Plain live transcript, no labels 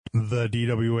The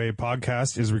DWA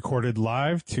podcast is recorded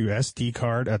live to SD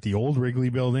card at the old Wrigley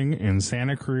Building in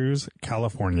Santa Cruz,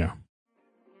 California.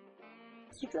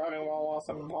 Driving while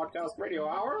awesome podcast radio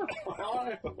hour.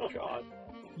 Oh God.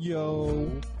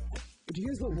 Yo. Do you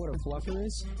guys know what a fluffer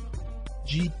is?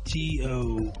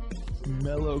 GTO.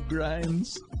 Mellow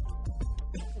grinds.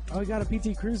 Oh, I got a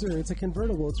PT Cruiser. It's a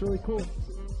convertible. It's really cool.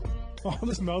 Oh,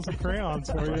 this smells of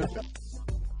crayons for you.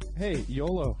 Hey,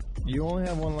 YOLO. You only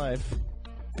have one life.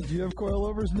 Do you have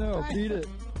coilovers? No. Beat it.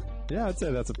 Yeah, I'd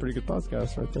say that's a pretty good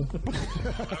podcast right there.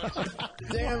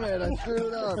 Damn it, I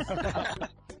screwed up.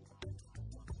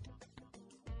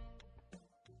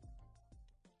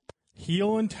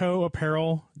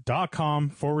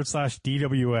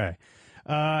 HeelAndToeApparel.com/DWA.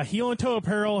 Heel and Toe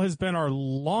Apparel has been our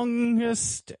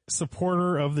longest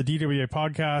supporter of the DWA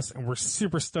podcast, and we're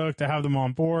super stoked to have them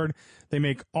on board. They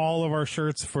make all of our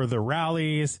shirts for the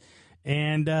rallies,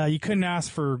 and you couldn't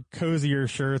ask for cozier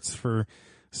shirts for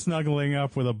snuggling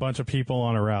up with a bunch of people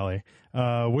on a rally.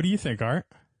 What do you think, Art?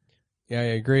 Yeah, I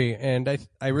agree. And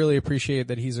I really appreciate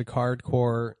that he's a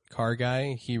hardcore car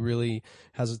guy. He really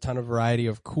has a ton of variety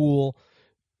of cool.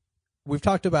 We've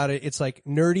talked about it. It's like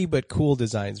nerdy but cool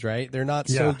designs, right? They're not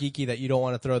so geeky that you don't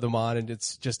want to throw them on and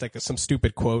it's just like some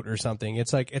stupid quote or something.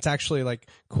 It's like, it's actually like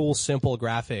cool, simple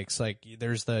graphics. Like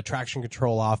there's the traction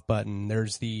control off button.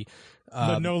 There's the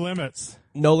No Limits.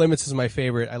 No Limits is my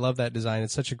favorite. I love that design.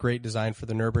 It's such a great design for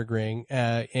the Nürburgring.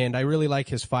 And I really like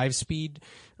his 5-speed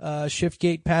shift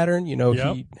gate pattern. You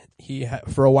know, he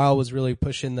for a while was really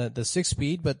pushing the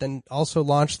 6-speed, but then also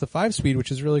launched the 5-speed,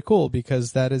 which is really cool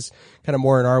because that is kind of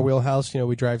more in our wheelhouse. You know,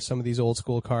 we drive some of these old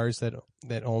school cars that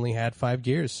only had 5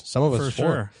 gears. Some of us for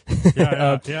 4.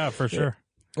 Sure. Yeah, for sure.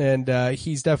 And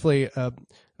he's definitely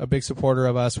a big supporter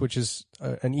of us, which is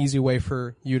an easy way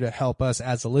for you to help us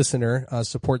as a listener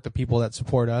support the people that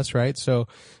support us, right? So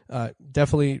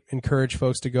definitely encourage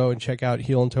folks to go and check out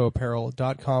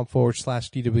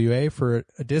HeelAndToeApparel.com/DWA for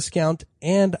a discount.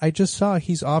 And I just saw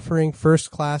he's offering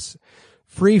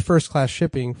free first class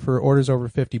shipping for orders over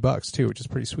 $50 too, which is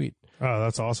pretty sweet. Oh,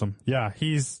 that's awesome. Yeah,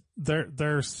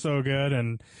 they're so good,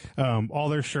 and all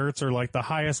their shirts are like the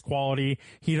highest quality.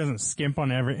 He doesn't skimp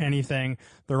on anything.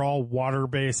 They're all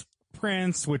water-based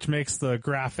prints, which makes the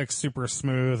graphics super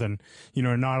smooth and, you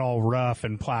know, not all rough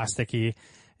and plasticky.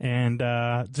 And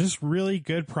just really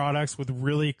good products with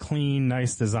really clean,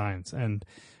 nice designs. And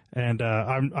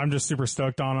I'm just super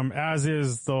stoked on them, as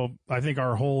is I think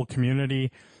our whole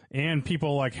community. And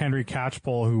people like Henry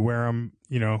Catchpole who wear them,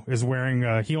 you know, is wearing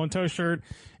a Heel and Toe shirt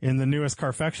in the newest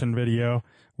Carfection video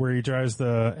where he drives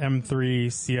the M3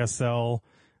 CSL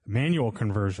manual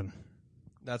conversion.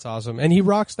 That's awesome. And he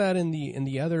rocks that in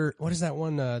the other, what is that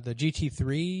one? The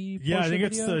GT3? Yeah, I think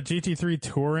it's the GT3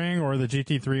 Touring or the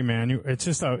GT3 manual. It's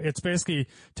just it's basically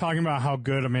talking about how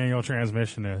good a manual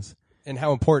transmission is. And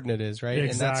how important it is, right?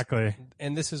 Exactly.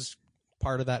 And this is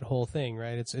part of that whole thing,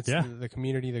 right? It's the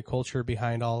community, the culture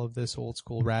behind all of this old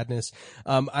school radness.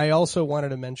 I also wanted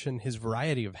to mention his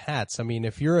variety of hats. I mean,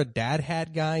 if you're a dad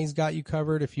hat guy, he's got you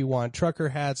covered. If you want trucker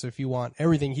hats, if you want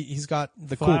everything, he's got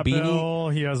the flat cool beanie. Bill,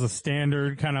 he has a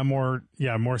standard kind of more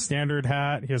standard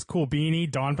hat. He has cool beanie,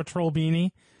 Dawn Patrol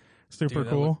beanie. Super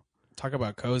cool. Talk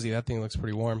about cozy. That thing looks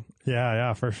pretty warm.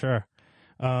 Yeah, for sure.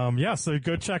 So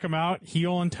go check him out.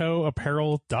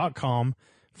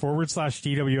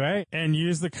 HeelAndToeApparel.com/DWA and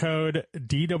use the code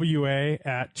DWA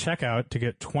at checkout to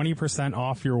get 20%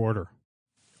 off your order.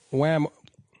 Wham.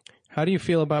 How do you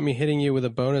feel about me hitting you with a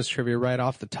bonus trivia right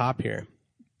off the top here?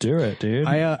 Do it, dude.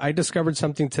 I discovered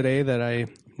something today that I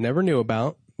never knew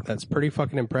about. That's pretty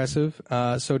fucking impressive.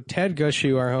 So Ted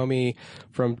Gushu, our homie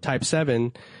from Type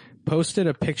 7, posted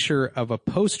a picture of a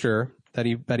poster that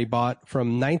he bought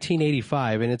from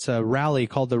 1985, and it's a rally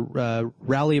called the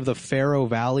Rally of the Faro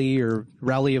Valley or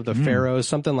Rally of the Pharaohs,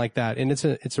 something like that. And it's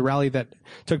a rally that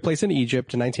took place in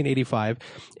Egypt in 1985,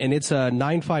 and it's a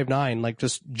 959, like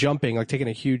just jumping, like taking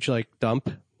a huge like dump.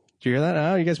 Do you hear that?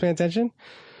 Oh, you guys paying attention?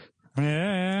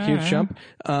 Yeah. Huge jump.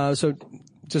 So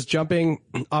just jumping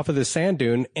off of the sand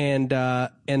dune, and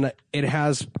it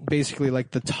has basically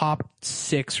like the top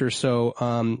 6 or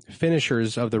so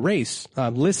finishers of the race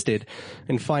listed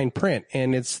in fine print,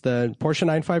 and it's the Porsche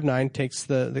 959 takes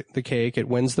the cake. It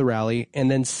wins the rally,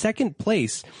 and then second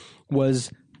place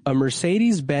was a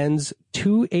Mercedes-Benz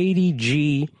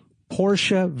 280G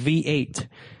Porsche V8, and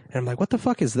I'm like, what the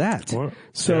fuck is that? What?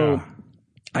 So Yeah.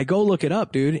 I go look it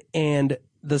up, dude, and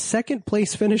the second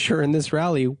place finisher in this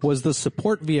rally was the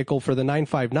support vehicle for the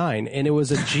 959, and it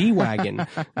was a G-Wagon.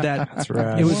 That's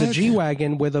right. It was a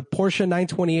G-Wagon with a Porsche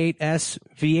 928S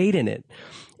V8 in it.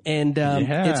 And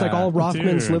it's like all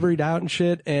Rothmans liveried out and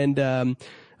shit. And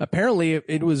apparently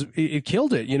it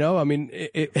killed it. You know, I mean,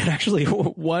 it actually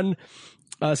won.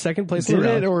 Second place. Did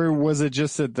it, or was it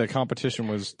just that the competition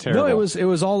was terrible? No, it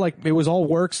was all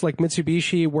works like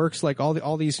Mitsubishi, works like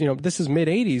all these, you know, this is mid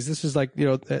 80s. This is like, you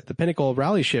know, the pinnacle of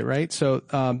rally shit, right? So,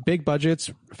 big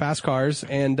budgets, fast cars.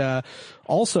 And,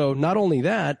 also not only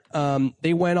that,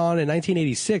 they went on in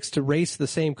 1986 to race the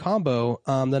same combo,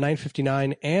 the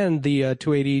 959 and the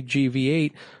 280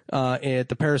 GV8, at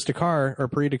the Paris-Dakar or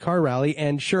Paris-Dakar rally.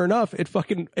 And sure enough, it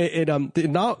did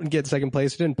not get second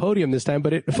place. It didn't podium this time,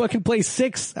 but it fucking placed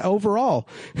 6th overall.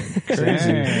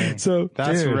 Crazy. So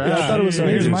That's dude, rad. I thought it was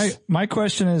amazing. My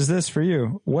question is this for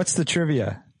you. What's the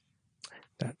trivia?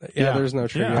 Yeah, there's no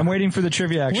trivia. I'm waiting for the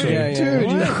trivia, actually. Yeah,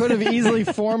 Dude, you could have easily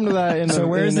formed that in So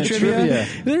where's the trivia?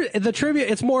 The trivia,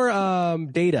 it's more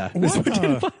data.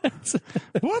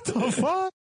 What the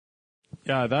fuck?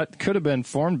 Yeah, that could have been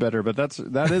formed better, but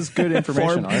that is good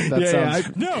information. Art. That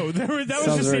sounds. No, that was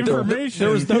Sounds just very information. There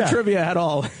was no trivia at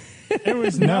all. It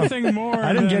was nothing more.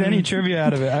 I didn't get than- any trivia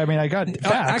out of it. I mean, I got facts.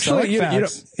 Actually, I like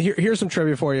facts. here's some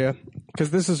trivia for you,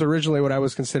 because this is originally what I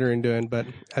was considering doing, but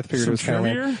I figured it was kind of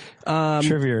lame. trivia.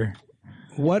 Trivia.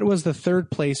 What was the third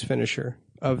place finisher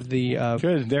of the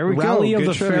Good. There we Rally go. of Good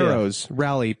the trivia. Pharaohs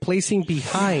rally, placing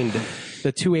behind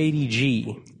the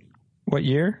 280G? What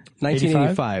year?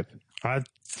 1985.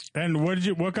 And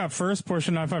what got first? Porsche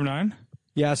 959.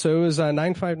 Yeah, so it was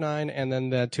 959 and then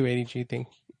the 280G thing.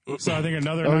 So I think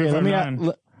another Okay,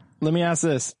 959. let me ask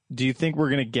this. Do you think we're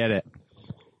going to get it?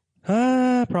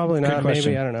 Probably not.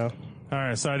 question. Maybe, I don't know. All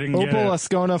right, so I didn't get Opel it.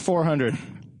 Ascona 400.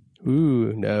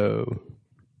 Ooh, no.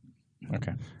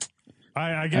 Okay.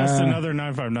 I guessed another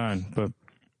 959, but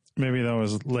maybe that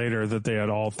was later that they had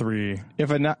all three.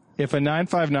 If a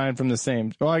 959 from the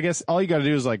same, well, I guess all you got to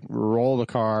do is like roll the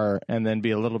car and then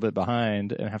be a little bit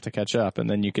behind and have to catch up, and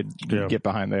then you could get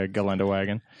behind the Galenda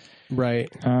wagon. Right.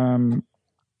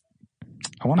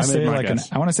 I want to say my like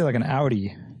guess. I want to say like an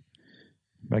Audi,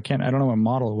 but I can't. I don't know what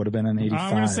model it would have been in '85. I'm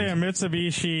going to say a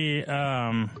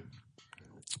Mitsubishi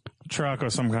truck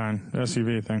of some kind,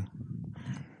 SUV thing.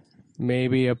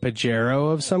 Maybe a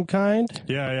Pajero of some kind?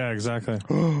 Yeah, exactly.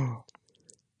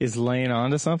 Is Lane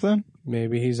onto something?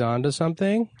 Maybe he's onto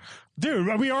something? Dude,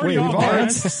 we already Wait, all we've already-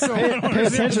 guessed. So Pay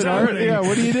attention, Art. Yeah,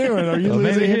 what are you doing? Are you Well,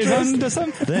 maybe losing he's interest? onto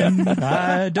something.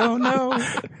 I don't know.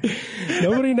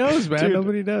 Nobody knows, man. Dude.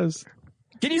 Nobody knows.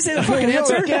 Can you say the fucking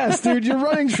Answer? answer? Yes, dude. You're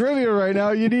running trivia right now.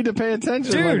 You need to pay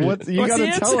attention. Dude, like, you what's got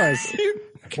to the tell answer? us.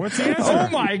 What's the answer? Oh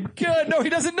my god! No, he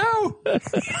doesn't know.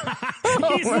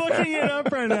 He's looking it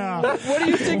up right now. What do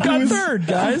you think got third,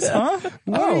 guys? Huh?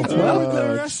 Well,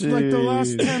 the rest, like the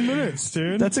last jeez. 10 minutes,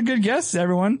 dude. That's a good guess,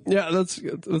 everyone. Yeah, that's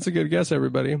a good guess,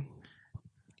 everybody.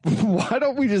 Why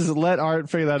don't we just let Art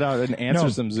figure that out and answer No.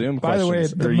 some Zoom By the way,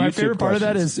 questions? or my YouTube favorite part of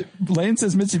that questions? is Lane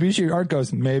says Mitsubishi. Art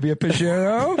goes maybe a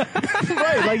Pajero.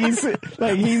 right,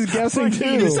 like he's guessing too.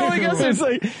 he's totally guessing. It's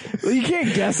like you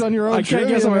can't guess on your own. I can't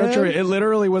guess on my own man. trivia. It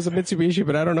literally was a Mitsubishi,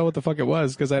 but I don't know what the fuck it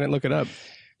was because I didn't look it up.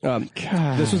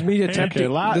 This was me attempting.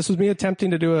 okay, This was me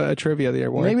attempting to do a trivia the other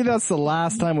morning. Maybe that's the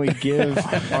last time we give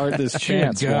Art this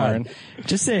chance, God. Warren.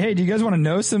 Just say, hey, do you guys want to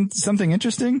know something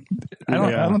interesting? I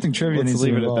don't think trivia Let's needs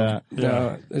leave to it be at involved. that.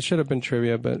 No, it should have been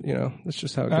trivia, but you know, that's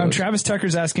just how it goes. Travis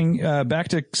Tucker's asking, back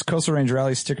to Coastal Range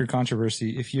Rally sticker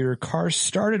controversy. If your car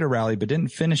started a rally but didn't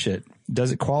finish it,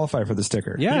 does it qualify for the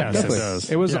sticker? Yeah, Yes, it definitely. does.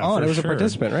 It was Yeah, on. for It was a sure.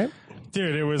 participant, right?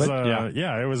 Dude, it was, it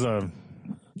was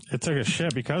it took a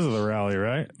shit because of the rally,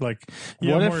 right? Like,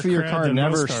 you What have if more your cred car than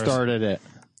never most cars. started it?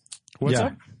 What's Yeah.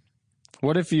 up?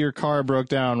 What if your car broke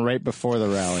down right before the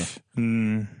rally?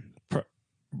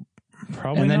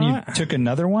 Probably And then not. you took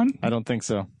another one? I don't think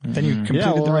so. Then you completed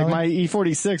Yeah, well, the like rally? my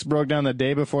E46 broke down the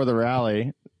day before the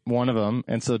rally, one of them,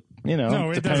 and so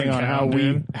No, it depending doesn't on count,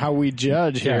 dude. how we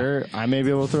judge here, I may be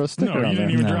able to throw a sticker No, you on didn't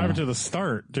there. even No. drive it to the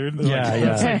start, dude. Yeah,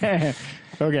 yeah.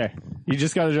 Okay, you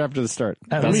just got to drive to the start.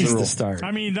 At That's least the the rule. start.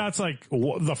 I mean, that's like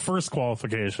the first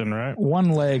qualification, right? One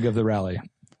leg of the rally.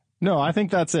 No, I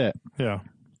think that's it. Yeah.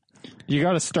 You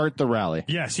got to start the rally.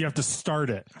 Yes, you have to start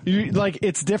it.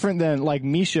 It's different than like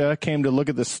Misha came to look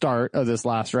at the start of this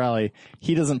last rally.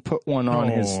 He doesn't put one on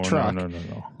his No, truck. No.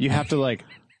 You have to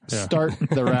start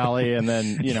the rally and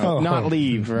then not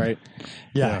leave, right?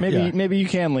 Yeah. Maybe you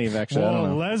can leave. Actually, I don't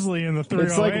Well, know. Leslie in the 308.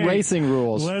 It's like racing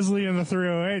rules. Leslie in the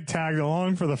 308 tagged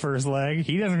along for the first leg.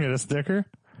 He doesn't get a sticker.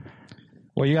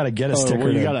 Well, you got to get a sticker. Well,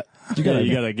 you to-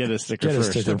 gotta get a sticker get a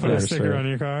first. sticker Put a first, sticker right. on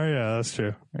your car. Yeah, that's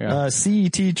true. Yeah.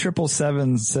 CET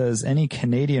 777 says any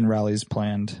Canadian rallies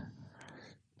planned.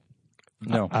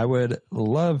 No. I would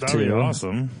love That'd to. be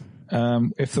awesome.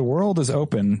 If the world is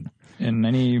open in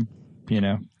any,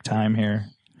 time here,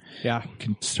 Yeah. You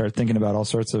can start thinking about all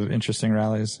sorts of interesting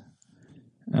rallies.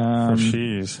 For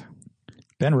she's.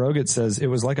 Ben Roget says it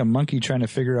was like a monkey trying to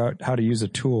figure out how to use a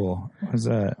tool. What is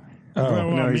that? Oh,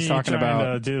 no, he's talking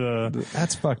about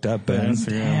that's fucked up, Ben.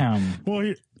 Damn.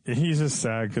 Well, he's just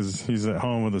sad because he's at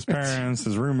home with his parents,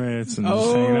 his roommates, and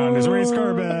just hanging out in his race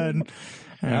car bed.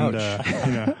 And,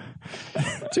 you know.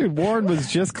 Dude, Ward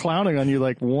was just clowning on you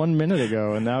like 1 minute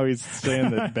ago, and now he's saying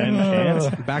that Ben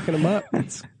can't. Backing him up.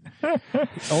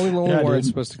 Only Lone Ward's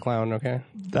supposed to clown, okay?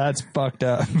 That's fucked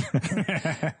up.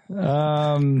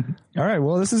 All right.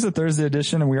 Well, this is a Thursday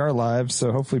edition, and we are live,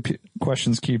 so hopefully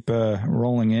questions keep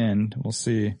rolling in. We'll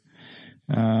see.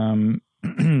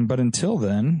 But until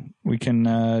then, we can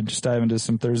just dive into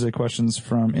some Thursday questions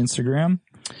from Instagram.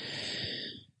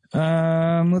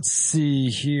 Let's see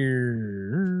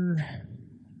here.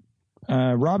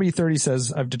 Robbie30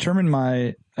 says, I've determined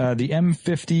the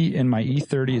M50 in my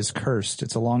E30 is cursed.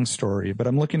 It's a long story, but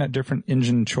I'm looking at different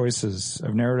engine choices.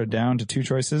 I've narrowed it down to 2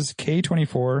 choices,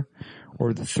 K24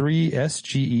 or the 3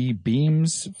 SGE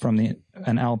beams from an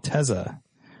Altezza.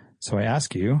 So I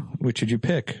ask you, which should you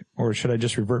pick? Or should I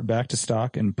just revert back to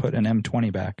stock and put an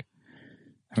M20 back?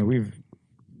 I mean,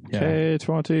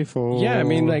 K24. Yeah, I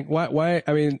mean, like, why,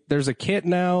 I mean, there's a kit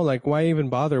now, like, why even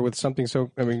bother with something so,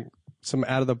 I mean, some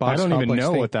out of the box. I don't even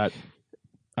know thing.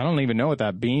 I don't even know what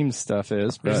that beam stuff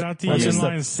is. But is that the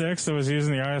inline 6 that was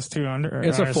using the IS200?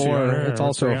 It's a 4. It's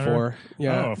also a 4.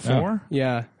 Yeah. Oh, a 4?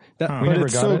 Yeah. But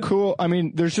it's so cool. I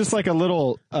mean, there's just like a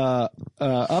little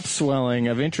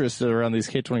upswelling of interest around these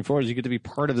K24s. You get to be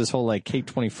part of this whole like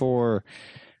K24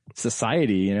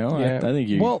 society, you know? Yeah. I think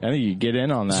you get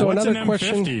in on that. So What's another an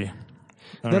question.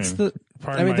 M50?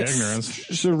 Pardon my ignorance.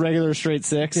 Just a regular straight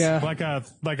 6. Yeah. Like a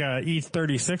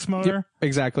E36 motor? Yep,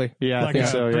 exactly. Yeah, Like I think a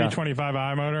so, yeah.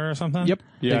 325i motor or something? Yep.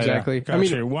 Yeah, exactly. Gotcha. I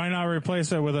mean, Why not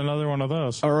replace it with another one of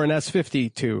those? or an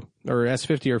S50 too, or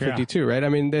S50 or 52, right? I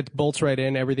mean, it bolts right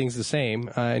in. Everything's the same,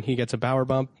 and he gets a power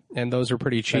bump, and those are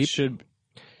pretty cheap.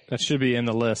 That should be in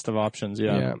the list of options.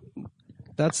 Yeah.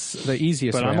 That's the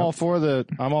easiest. But way I'm out. all for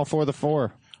the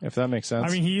 4, if that makes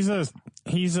sense. I mean,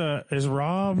 is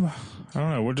Rob, I don't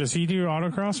know, does he do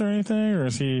autocross or anything, or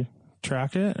is he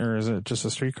track it, or is it just a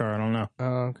street car? I don't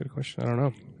know. Good question. I don't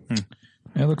know.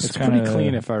 It looks it's kind of pretty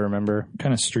clean, if I remember.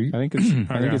 Kind of street. I think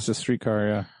it's a street car.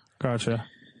 Yeah. Gotcha.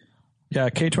 Yeah,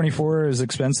 K24 is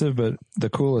expensive, but the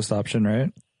coolest option,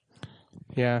 right?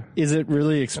 Yeah. Is it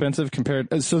really expensive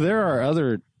compared? So there are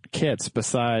other kits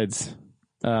besides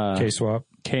K-swap.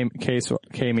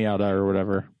 K-Miata or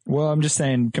whatever. Well, I'm just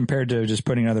saying compared to just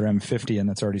putting another M50 in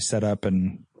that's already set up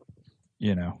and,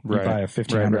 you know, you buy a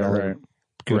 $1,500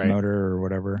 good motor or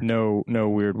whatever. No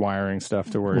weird wiring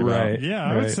stuff to worry about. Yeah,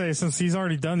 I would say since he's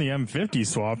already done the M50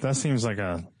 swap, that seems like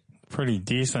a pretty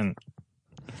decent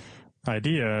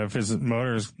idea. If his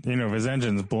motor's, if his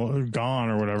engine's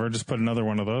gone or whatever, just put another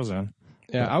one of those in.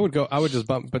 Yeah, I would just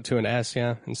bump it to an S,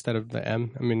 instead of the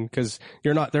M. I mean, cause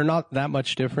they're not that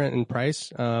much different in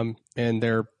price. And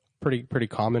they're pretty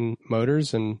common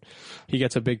motors, and he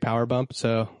gets a big power bump,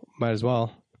 so might as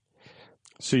well.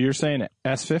 So you're saying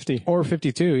S50 or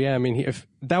 52? Yeah, I mean, if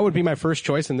that would be my first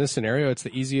choice in this scenario, it's the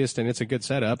easiest and it's a good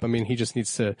setup. I mean, he just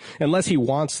needs to, unless he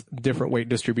wants different weight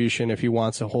distribution, if he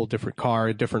wants a whole different car,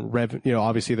 a different rev,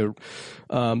 obviously the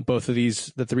both of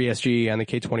these, the 3SG and the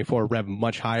K24 rev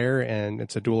much higher, and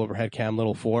it's a dual overhead cam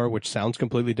little 4, which sounds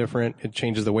completely different. It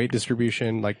changes the weight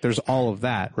distribution. Like there's all of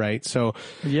that, right? So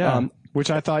yeah. Which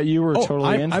I thought you were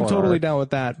totally in for. I'm totally down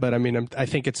with that, but I mean, I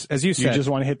think it's, as you said. You just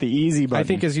want to hit the easy button. I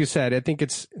think, as you said,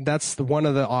 that's one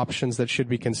of the options that should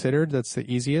be considered. That's the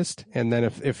easiest. And then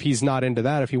if he's not into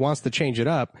that, if he wants to change it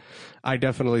up, I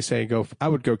definitely say I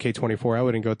would go K24. I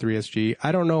wouldn't go 3SG.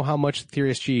 I don't know how much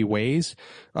 3SG weighs.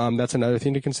 That's another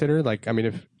thing to consider. Like, I mean,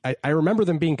 if I remember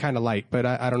them being kind of light, but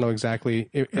I don't know exactly.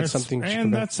 It's something.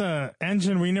 And that's a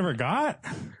engine we never got.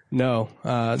 No.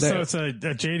 So it's a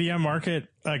JDM market,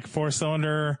 like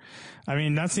 4-cylinder. I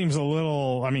mean, that seems a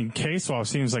little, K-swap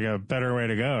seems like a better way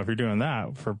to go if you're doing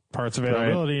that for parts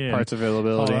availability. Right. Parts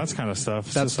availability. All that kind of stuff.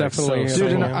 It's that's definitely.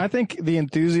 Dude, and I think the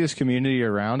enthusiast community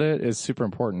around it is super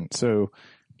important. So,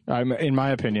 in my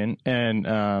opinion, and,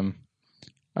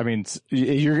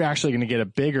 you're actually going to get a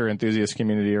bigger enthusiast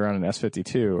community around an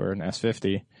S52 or an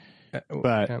S50.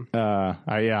 But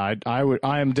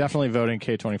I am definitely voting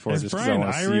K24 just because I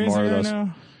want to see more of those.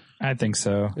 Now? I think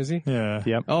so. Is he? Yeah.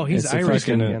 Yep. Oh, he's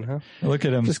iRacing again, huh? Look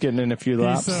at him. Just getting in a few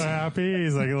laps. He's so happy.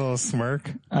 He's like a little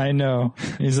smirk. I know.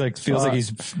 He's like, feels like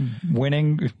he's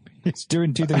winning. He's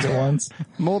doing two things at once.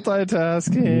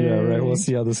 Multitasking. Yeah, right. We'll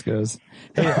see how this goes.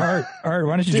 Hey, Art,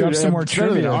 why don't you drop some more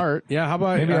trivia? Art. Yeah, how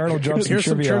about Maybe Art will drop some here's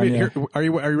trivia on you. Here, are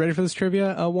you ready for this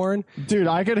trivia, Warren? Dude,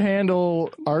 I could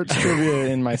handle Art's trivia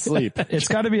in my sleep. It's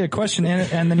got to be a question,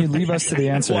 and then you leave us to the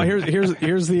answer. Well,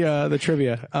 here's the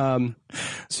trivia.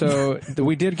 So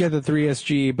we did get the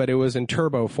 3SG, but it was in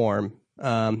turbo form.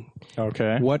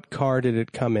 Okay. What car did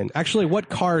it come in? Actually, what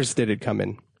cars did it come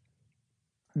in?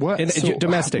 What?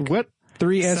 Domestic. What?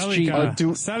 3SG.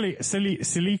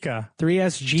 Celica.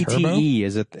 3S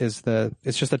GTE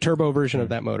it's just a turbo version of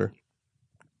that motor.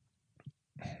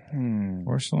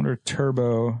 4-cylinder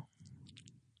turbo.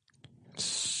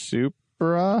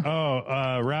 Supra?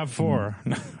 Oh,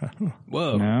 RAV4.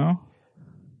 Whoa. No.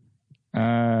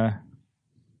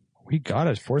 We got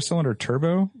a 4-cylinder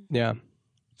turbo Yeah.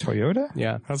 Toyota?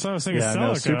 Yeah. That's what I was thinking. Yeah,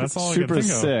 Celica. no, That's all I Super could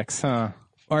think of. 6, huh?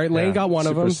 All right, Lane got one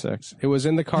of Super them. 6. It was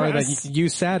in the car Yes. that you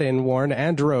sat in, Warren,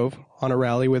 and drove on a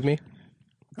rally with me.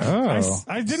 Oh.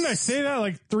 I didn't I say that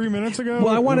like 3 minutes ago?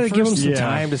 Well, I wanted to give him some yeah.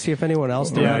 time to see if anyone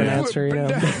else knew how to answer, you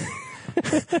know.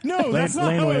 No, that's not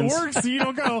Lane how wins. it works. You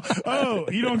don't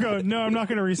go, no, I'm not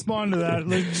going to respond to that.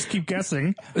 Like, just keep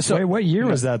guessing. Wait, what year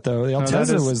was that though? The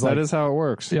Altezza was like that is how it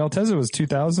works. the Altezza was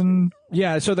 2000.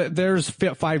 Yeah, so there's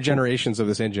 5 generations of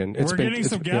this engine. We're getting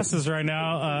some guesses right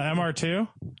now. MR2?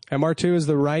 MR2 is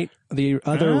the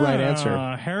other right answer.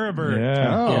 Haribert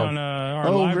Yeah. on our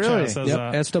live really? chat says Yep,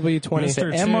 that. SW20.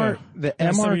 Mr. The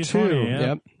SW20, MR2. yeah.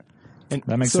 Yep. And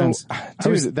That makes so, sense.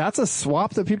 Dude, that's a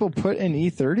swap that people put in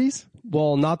E30s?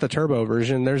 Well, not the turbo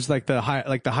version. There's like the higher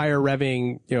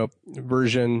revving,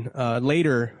 version,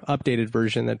 later updated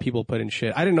version that people put in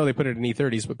shit. I didn't know they put it in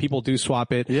E30s, but people do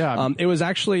swap it. Yeah. It was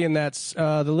actually in that,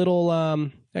 the little,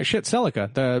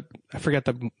 Celica. I forget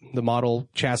the model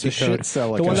chassis The code. shit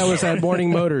Celica. The one that was at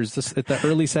Morning Motors, at the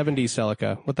early 70s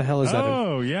Celica. What the hell is that?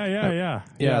 Oh, yeah.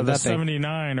 Yeah, the that thing.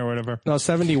 79 or whatever. No,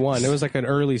 71. It was like an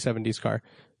early 70s car.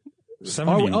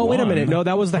 71. Oh, wait a minute. No,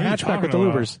 that was the What are you hatchback with the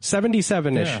talking about? louvers.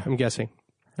 77-ish, Yeah. I'm guessing.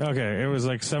 Okay, it was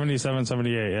like 77,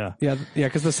 78, yeah. Yeah,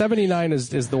 because the 79 is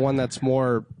the one that's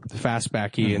more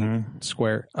fastbacky and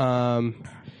square.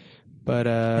 But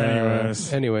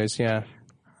anyways, yeah.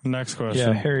 Next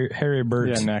question. Yeah, Harry Burt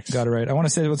Yeah, next. got it right. I want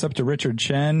to say what's up to Richard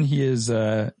Chen. He is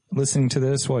listening to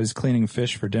this while he's cleaning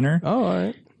fish for dinner. Oh, all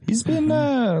right. He's been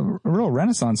a real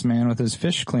renaissance man with his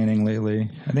fish cleaning lately.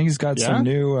 I think he's got some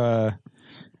new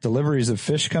deliveries of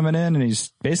fish coming in, and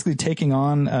he's basically taking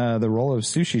on the role of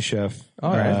sushi chef.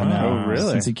 All right. Now, Oh,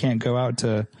 really? Since he can't go out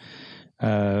to,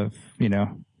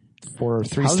 for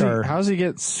 3-star. How's he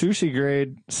get sushi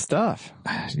grade stuff?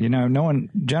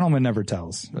 Gentleman never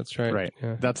tells. That's right. Right.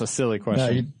 Yeah. That's a silly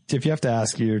question. If you have to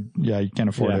ask, you can't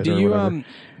afford it. Do or you whatever.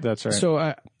 That's right.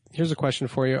 So here's a question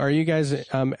for you: are you guys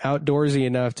outdoorsy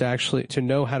enough to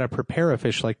know how to prepare a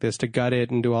fish like this, to gut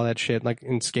it and do all that shit, like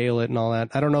and scale it and all that?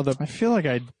 I don't know I feel like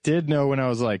I did know when I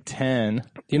was like 10.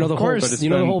 You know the whole it's process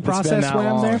been that when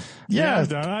I'm long. there. Yeah,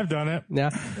 I've done it. Yeah.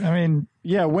 I mean,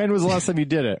 Yeah, when was the last time you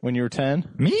did it? When you were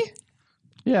 10? me?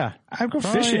 Yeah. I go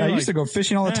Probably fishing. I like- used to go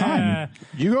fishing all the time.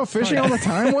 You go fishing all the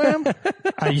time, Wham?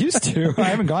 I used to. I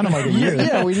haven't gone in like a year.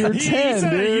 Yeah, when you were He 10,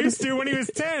 said he dude. used to when he was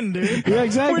 10, dude. Yeah,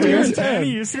 exactly. When he When was you were 10, 10.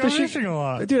 he used to go fishing a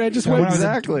lot. Dude, I just When went. I was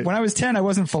Exactly. when I was 10, I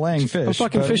wasn't filleting fish. I'm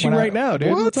fucking but fishing when I- right now,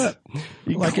 dude. What? What's up?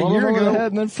 You Like a club year him over ago, the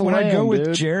head and then when I'd fillet go him, with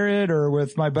dude. Jared or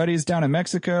with my buddies down in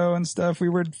Mexico and stuff, we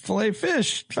would fillet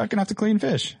fish. Fucking have to clean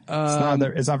fish.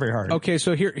 It's not very hard. Okay,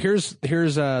 so here's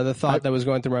the thought that was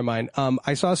going through my mind.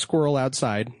 I saw a squirrel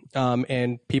outside,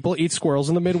 and people eat squirrels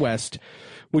in the Midwest.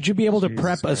 Would you be able to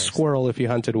prep a squirrel if you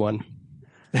hunted one?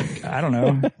 I don't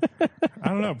know. I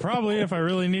don't know. Probably if I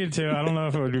really needed to. I don't know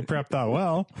if it would be prepped that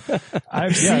well.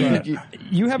 I've seen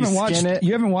you haven't you watched skin it,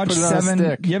 you haven't watched put it on a 7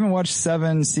 stick. you haven't watched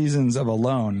 7 seasons of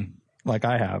Alone like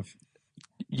I have.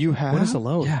 You have? What is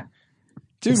Alone? Yeah.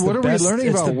 Dude, It's what the are best- we learning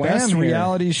it's about the Wham best here?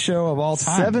 reality show of all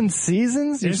time. 7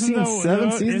 seasons? You've seen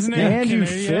 7 seasons? Isn't it And you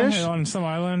Canadian fish? on some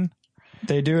island?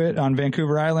 They do it on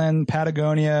Vancouver Island,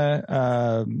 Patagonia,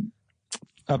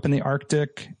 up in the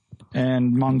Arctic,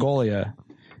 and Mongolia.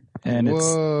 And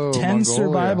Whoa, it's 10 Mongolia.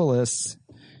 survivalists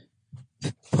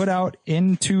put out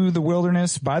into the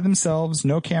wilderness by themselves,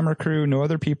 no camera crew, no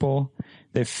other people.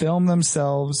 They film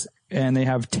themselves, and they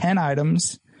have 10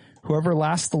 items. Whoever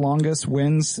lasts the longest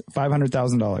wins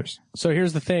 $500,000. So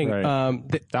here's the thing. Right.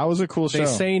 That was a cool show. They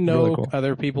say no Really cool.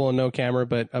 other people and no camera,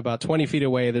 but about 20 feet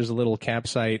away, there's a little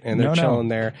campsite, and they're No. chilling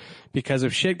there because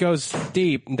if shit goes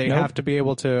deep, they Nope. have to be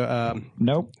able to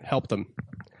Nope. help them.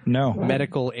 No.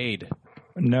 Medical aid.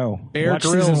 No. Bear Watch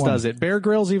season Grylls 1. does it. Bear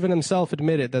Grylls even himself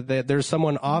admitted that there's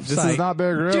someone off-site. This is not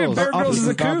Bear Grylls. Dude, Bear Grylls is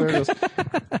a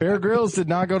kook. Bear Grylls did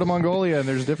not go to Mongolia, and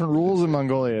there's different rules in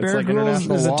Mongolia. It's Bear like Grylls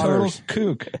international is a total waters.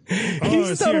 kook. Oh,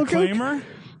 is he a claimer?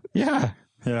 Yeah.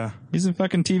 Yeah. He's a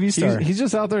fucking TV star. He's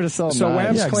just out there to sell So knives.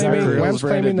 Wham's Yeah, claiming, exactly. Wham's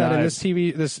claiming that in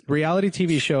Branded this reality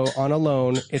TV show on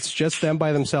Alone, it's just them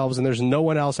by themselves and there's no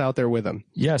one else out there with them.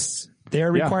 Yes. They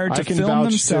are Yeah, required I to can film vouch, too.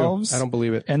 themselves. I don't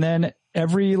believe it. And then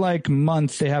every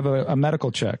month they have a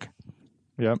medical check.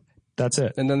 Yep. That's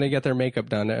it. And then they get their makeup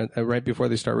done right before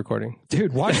they start recording.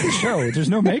 Dude, watch the show. There's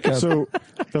no makeup. So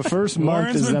the first month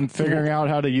Lauren's is been- them figuring out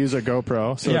how to use a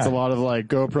GoPro. So it's Yeah. a lot of like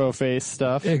GoPro face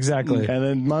stuff. Exactly. And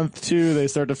then month 2, they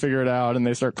start to figure it out and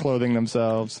they start clothing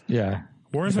themselves. Yeah.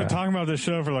 Warren's been talking about this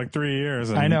show for like 3 years.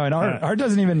 And, I know. And Art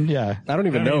doesn't even, I don't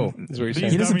even know, is what you're These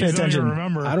saying. He doesn't pay dummies don't even attention.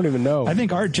 remember. I don't even know. I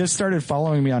think Art just started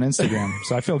following me on Instagram.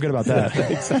 So I feel good about that.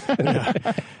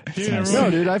 Dude, No,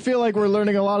 everyone- dude, I feel like we're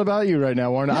learning a lot about you right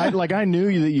now, Warren. I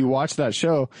knew that you watched that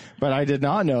show, but I did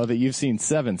not know that you've seen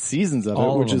 7 seasons of it,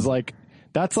 All of which is them. like,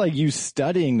 that's like you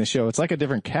studying the show. It's like a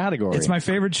different category. It's my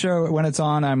favorite show. When it's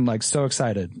on, I'm like so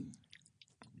excited.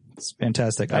 It's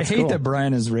fantastic. That's I hate cool. that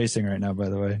Brian is racing right now, by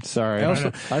the way. Sorry.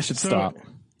 I should So- stop.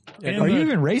 in Are the- you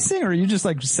even racing or are you just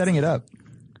setting it up?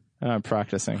 I'm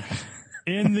practicing.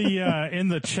 in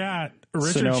the chat,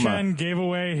 Richard Sonoma. Chen gave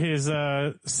away his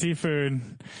seafood,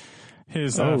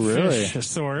 his Oh, really? fish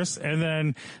source, and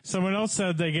then someone else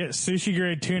said they get sushi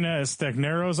grade tuna at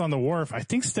Stegnero's on the wharf. I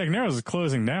think Stegnero's is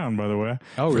closing down, by the way.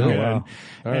 Oh, really? Yeah. Wow.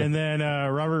 All right. And then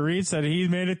Robert Reed said he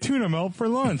made a tuna melt for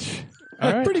lunch.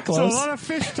 Pretty So a close. lot of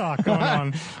fish talk going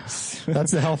on.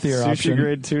 That's the healthier Sushi option.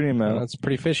 grade tuna melt. That's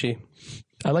pretty fishy.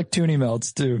 I like toonie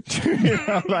melts too.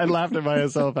 I laughed at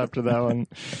myself after that one.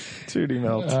 Tootie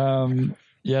melt.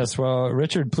 Yes. Well,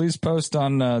 Richard, please post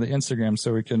on the Instagram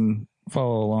so we can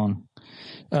follow along.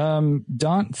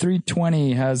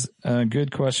 Daunt320 has a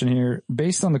good question here.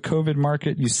 Based on the COVID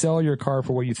market, you sell your car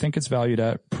for what you think it's valued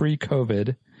at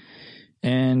pre-COVID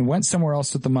and went somewhere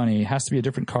else with the money. It has to be a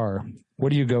different car.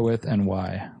 What do you go with and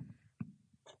why?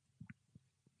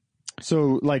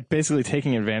 So, like, basically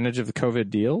taking advantage of the COVID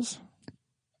deals?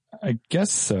 I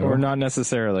guess so. Or not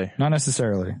necessarily? Not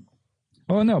necessarily.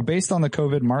 Oh, no. Based on the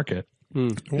COVID market.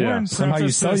 Warren Somehow you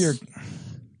prefaced sell this- your...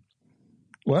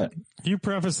 What? You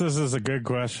preface this as a good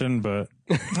question, but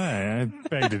hey, I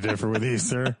beg to differ with you,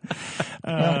 sir.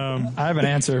 I have an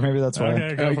answer. Maybe that's why.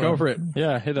 Okay, Go for it.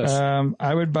 Yeah, hit us.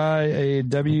 I would buy a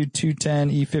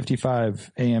W210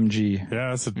 E55 AMG. Yeah,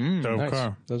 that's a dope Nice.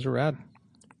 car. Those are rad.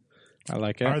 I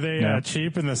like it. Are they Yeah.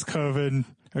 cheap in this COVID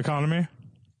economy?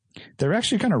 They're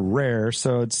actually kind of rare,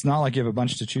 so it's not like you have a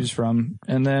bunch to choose from.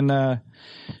 And then,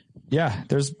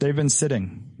 they've been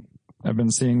sitting. I've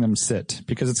been seeing them sit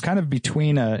because it's kind of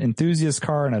between an enthusiast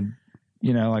car and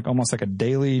almost like a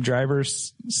daily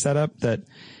driver's setup that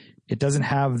it doesn't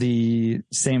have the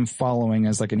same following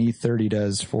as like an E30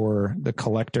 does for the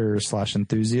collector /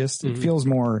 enthusiast. It feels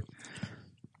more,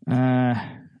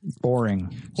 boring.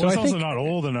 Well, it's I also think- not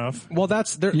old enough. Well,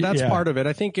 that's Yeah. part of it.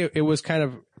 I think it was kind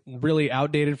of really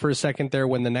outdated for a second there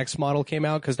when the next model came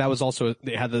out because that was also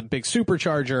they had the big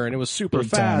supercharger and it was super Big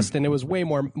time. fast and it was way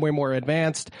more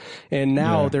advanced. And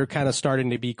now they're kind of starting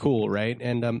to be cool, right?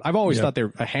 And I've always thought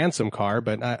they're a handsome car,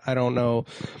 but I don't know,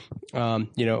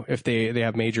 if they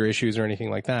have major issues or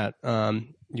anything like that.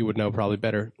 You would know probably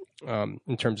better.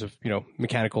 In terms of,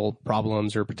 mechanical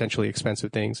problems or potentially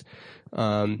expensive things.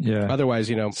 Otherwise,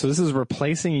 So this is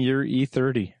replacing your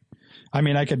E30. I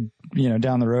mean, I could,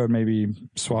 down the road maybe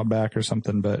swap back or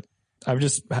something, but I've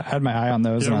just had my eye on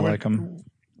those and I like them.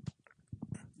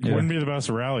 Yeah. Wouldn't be the best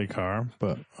rally car,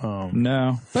 but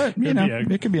No, but It'd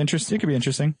it could be interesting. It could be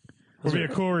interesting. would be a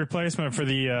cool replacement for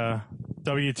the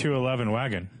W211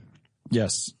 wagon.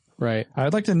 Yes. right.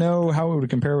 I'd like to know how it would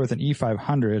compare with an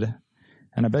E500,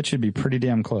 and I bet you'd be pretty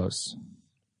damn close.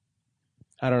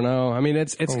 I don't know. I mean,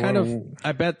 it's kind of.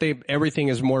 I bet everything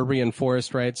is more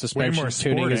reinforced, right? Suspension more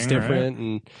tuning is sporting, different,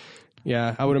 and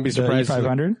yeah, I wouldn't be The surprised.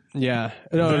 E500? Yeah,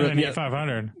 Than an yeah,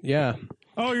 E500. yeah.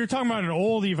 Oh, you're talking about an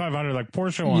old E500, like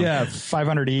Porsche one. Yeah,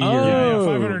 500E. Oh. Yeah,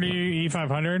 500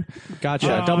 E500.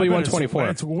 Gotcha. I bet W124.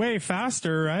 It's way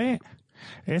faster, right?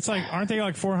 It's like, aren't they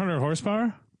like 400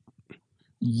 horsepower?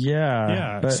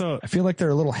 Yeah, but so- I feel like they're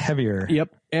a little heavier. Yep.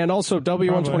 And also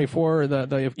W124, the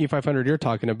E500 you're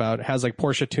talking about, has like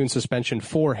Porsche tuned suspension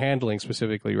for handling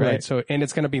specifically, right? Right. So, and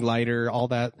it's going to be lighter, all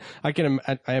that. I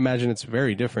imagine it's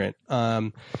very different.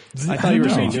 I thought you were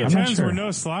saying, I'm not G10s sure. were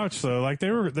no slouch though. Like they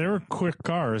were quick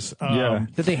cars. Yeah.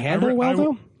 did they handle well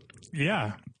though?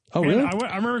 Yeah. Oh, And really?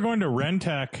 I remember going to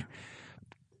Rentec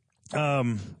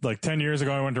like 10 years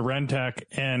ago, I went to Rentec,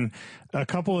 and a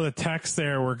couple of the techs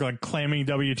there were like claiming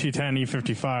W210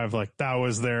 E55. Like that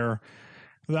was the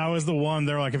one.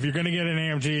 They're like, if you're going to get an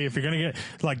AMG, if you're going to get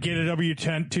a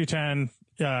W210,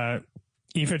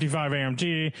 E55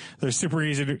 AMG, they're super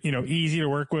easy to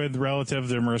work with relative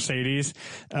to Mercedes.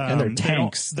 And they're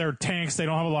tanks. They're tanks. They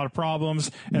don't have a lot of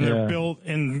problems, and they're built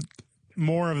in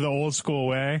more of the old school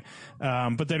way.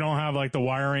 But they don't have like the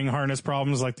wiring harness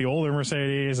problems like the older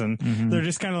Mercedes, and they're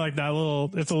just kind of like that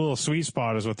it's a little sweet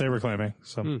spot is what they were claiming.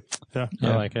 So, yeah.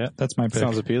 I like it. That's my pick.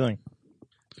 Sounds appealing.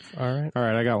 All right. All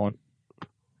right, I got one.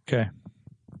 Okay.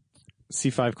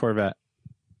 C5 Corvette.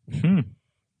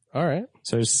 All right.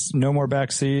 So there's no more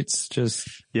back seats, just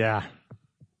Yeah.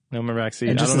 No more backseat.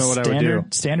 I and just don't know what I would do.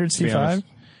 Standard be C5,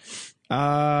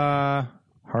 honest.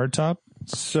 hardtop.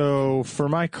 So for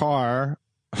my car,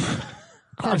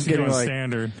 I'm It's getting going like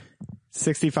standard.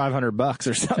 $6,500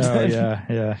 or something. Oh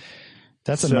yeah.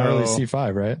 That's a So- gnarly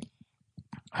C5, right?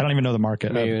 I don't even know the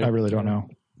market. I really don't know.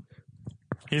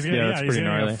 He's getting, that's he's pretty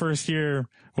getting gnarly. a first year,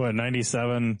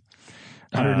 97.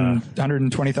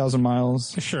 120,000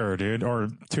 miles. Sure, dude. Or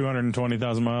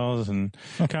 220,000 miles, and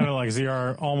kind of like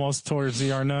ZR, almost towards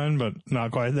ZR none, but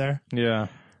not quite there. Yeah.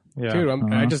 Yeah.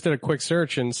 Dude, I just did a quick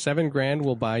search, and $7,000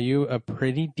 will buy you a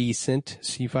pretty decent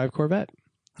C5 Corvette.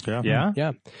 Yeah. Yeah.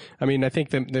 Yeah. I mean, I think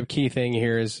the key thing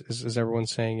here is, as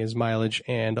everyone's saying, is mileage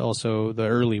and also the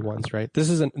early ones, right?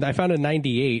 I found a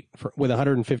 98 with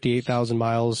 158,000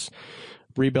 miles,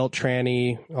 rebuilt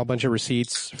tranny, a bunch of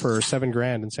receipts for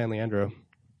 $7,000 in San Leandro.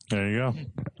 There you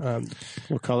go.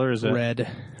 What color is it? Red,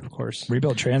 of course.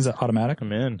 Rebuilt Transit automatic.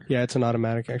 I'm in. Yeah, it's an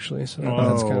automatic actually. So Well,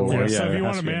 that's kind of yeah, yeah, so if it you has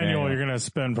want a to be a manual, manual. you're going to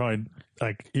spend probably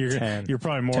like, 10. you're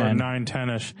probably more 10. 9,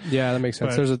 10-ish. yeah, that makes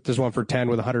sense. But- There's one for 10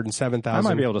 with 107,000. I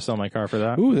might be able to sell my car for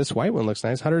that. Ooh, this white one looks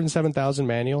nice. 107,000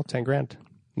 manual, $10,000,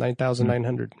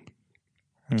 9,900.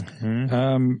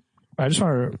 I just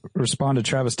want to respond to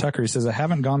Travis Tucker. He says, I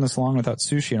haven't gone this long without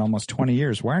sushi in almost 20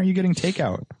 years. Why aren't you getting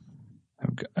takeout?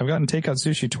 I've gotten takeout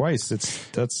sushi twice.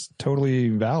 That's totally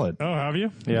valid. Oh, have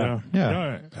you? Yeah. Yeah.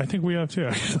 No, I think we have too,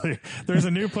 actually. There's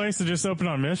a new place that just opened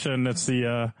on Mission. It's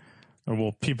the,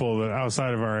 people that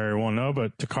outside of our area won't know,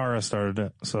 but Takara started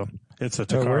it. So it's a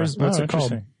Takara. What's it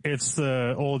called? interesting. It's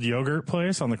the old yogurt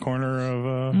place on the corner of,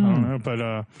 I don't know,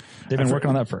 but, They've been working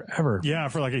on that forever. yeah,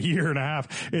 for like a year and a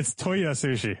half. It's Toya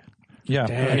Sushi. Yeah.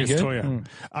 Pretty It's good. Toya.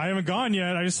 I haven't gone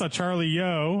yet. I just saw Charlie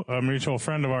Yo, a mutual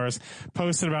friend of ours,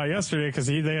 posted about it yesterday because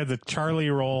they had the Charlie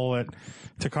roll at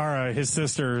Takara. His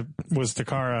sister was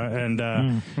Takara,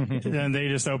 and they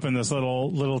just opened this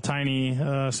little tiny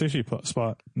sushi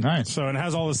spot. Nice. So it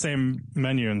has all the same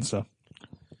menu and stuff.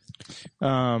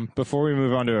 Before we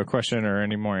move on to a question or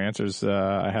any more answers,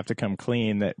 I have to come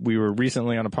clean that we were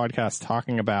recently on a podcast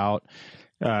talking about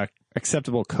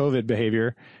acceptable COVID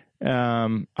behavior.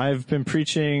 I've been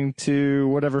preaching to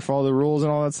whatever, follow the rules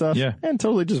and all that stuff. Yeah. And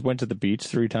totally just went to the beach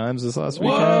 3 times this last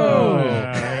weekend. Oh,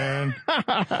 yeah, man.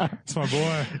 That's my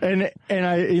boy. And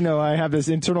I have this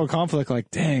internal conflict, like,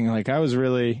 dang, like I was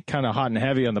really kind of hot and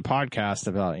heavy on the podcast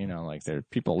about, like there are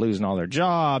people losing all their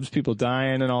jobs, people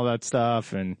dying and all that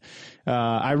stuff. And,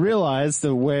 I realized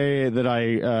the way that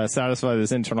I, satisfy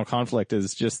this internal conflict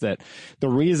is just that the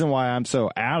reason why I'm so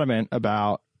adamant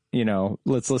about,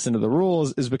 let's listen to the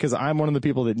rules is because I'm one of the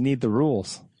people that need the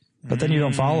rules. But then you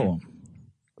don't follow them.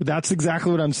 That's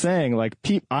exactly what I'm saying. Like,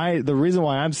 the reason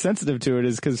why I'm sensitive to it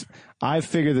is because I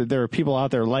figure that there are people out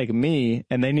there like me,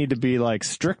 and they need to be like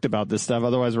strict about this stuff.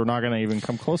 Otherwise, we're not going to even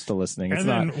come close to listening. It's And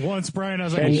not. then once Brian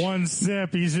has like one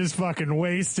sip, he's just fucking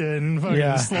wasted and fucking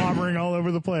Yeah. slobbering all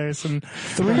over the place. And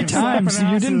 3 times.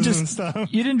 You didn't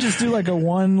you just do like a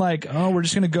one, like, oh, we're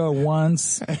just going to go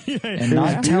once and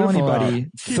not tell beautiful anybody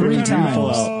 3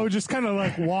 times. Just kind of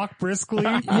like walk briskly.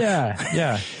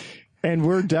 Yeah. And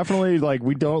we're definitely like,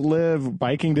 we don't live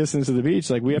biking distance to the beach.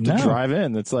 Like, we have to No. drive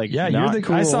in. It's like, Yeah. not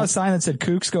cool. I saw a sign that said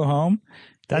Kooks go home.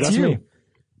 That's you. me.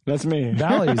 That's me.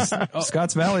 Valleys.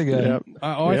 Scotts Valley guy. Yep.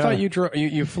 I Yeah. thought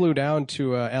you flew down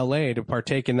to L.A. to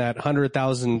partake in that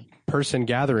 100,000 person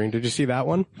gathering. Did you see that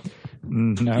one?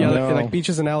 No. Yeah, No. like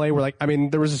beaches in LA were like, I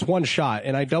mean, there was this one shot,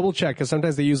 and I double checked because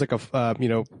sometimes they use like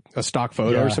a stock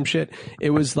photo Yeah. or some shit. It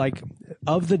was like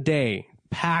of the day,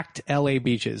 packed LA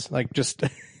beaches, like just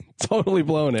totally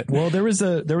blown it. Well, there was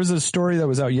a story that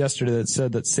was out yesterday that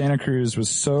said that Santa Cruz was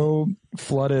so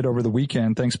flooded over the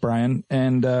weekend. Thanks, Brian.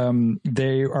 And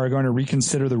they are going to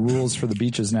reconsider the rules for the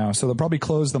beaches now. So they'll probably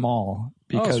close them all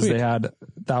because sweet. they had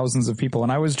thousands of people.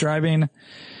 And I was on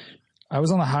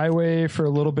the highway for a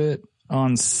little bit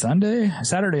on Saturday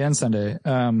and Sunday.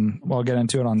 Well, I'll get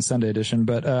into it on Sunday edition,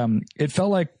 but it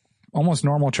felt like almost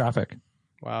normal traffic.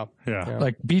 Wow. Yeah.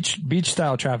 like beach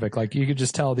style traffic. Like you could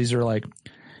just tell these are like,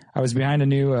 I was behind a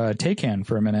new Taycan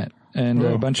for a minute and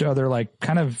a bunch of other like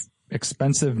kind of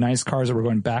expensive, nice cars that were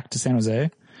going back to San Jose.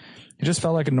 It just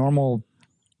felt like a normal,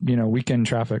 weekend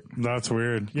traffic. That's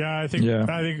weird. Yeah, I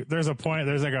think there's a point.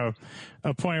 There's like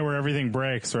a point where everything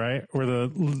breaks, right? Where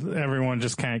everyone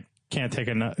just can't take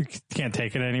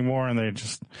it anymore, and they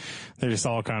just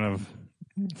all kind of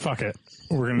fuck it.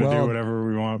 We're gonna do whatever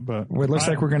we want. But It looks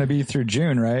like we're going to be through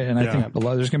June, right? And I think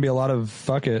there's going to be a lot of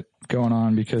fuck it going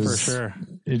on because for sure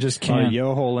you just can't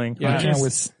yo-holing. you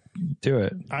can't do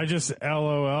it. I just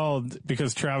LOL'd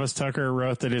because Travis Tucker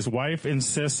wrote that his wife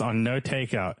insists on no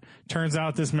takeout. Turns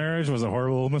out this marriage was a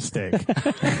horrible mistake.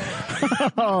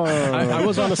 I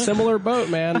was on a similar boat,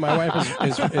 man. My wife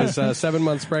is 7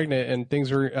 months pregnant, and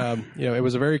things were, it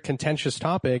was a very contentious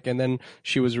topic. And then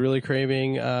she was really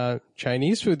craving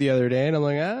Chinese food the other day, and I'm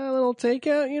like, a little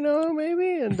takeout,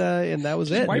 maybe, and that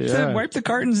was it. Wipe the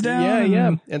cartons down.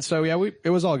 Yeah. And so it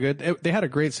was all good. They had a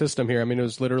great system here. I mean, it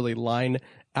was literally line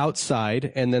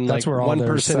outside and then That's like where all one they're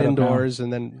person set up indoors,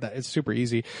 and then it's super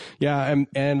easy. Yeah,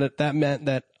 and that meant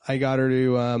that I got her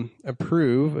to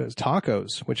approve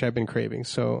tacos, which I've been craving.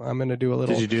 So I'm going to do a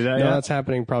little. Did you do that No, yet? that's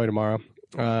happening probably tomorrow.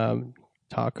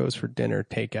 Tacos for dinner,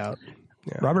 takeout.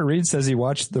 Yeah. Robert Reed says he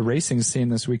watched the racing scene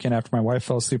this weekend after my wife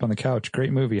fell asleep on the couch.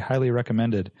 Great movie, highly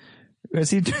recommended.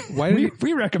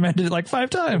 We recommended it like 5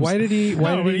 times. Why did he?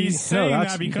 He's saying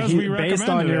that because we recommended based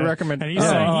on your it. recommend. And he's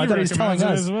saying I he thought he's telling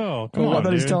recommends it us. as well. Come I on,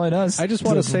 thought he's dude. telling us. I just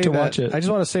want to say watch that. it. I just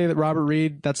want to say that Robert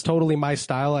Reed, that's totally my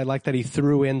style. I like that he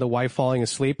threw in the wife falling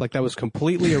asleep. Like that was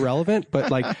completely irrelevant,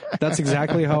 but like that's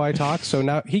exactly how I talk. So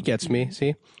now he gets me.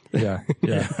 See? Yeah.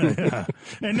 Yeah.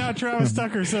 And now Travis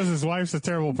Tucker says his wife's a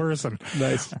terrible person.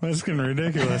 Nice. That's getting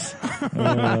ridiculous.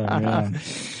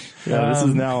 Yeah, this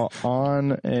is now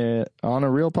on a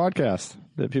real podcast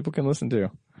that people can listen to.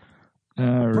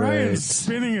 All Brian's right.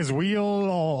 spinning his wheel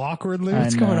all awkwardly. I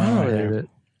What's going know, on I over hate there? it.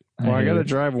 Well, I hate got to it.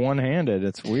 drive one-handed.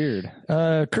 It's weird.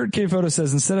 Kurt K. Photo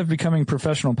says, instead of becoming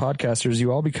professional podcasters,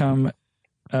 you all become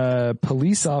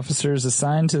police officers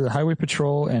assigned to the highway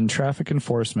patrol and traffic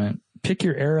enforcement. Pick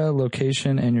your era,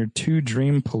 location, and your 2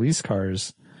 dream police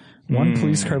cars. One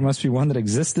police car must be one that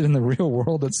existed in the real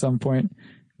world at some point.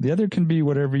 The other can be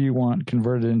whatever you want,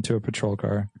 converted into a patrol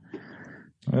car.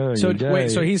 Oh, So you wait, die.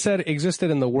 so he said existed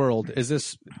in the world. Is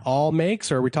this all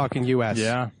makes, or are we talking U.S.?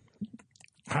 Yeah.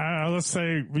 Let's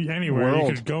say anywhere. World.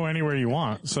 You could go anywhere you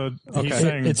want. So Okay. he's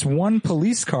saying It's one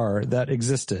police car that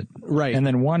existed. Right. And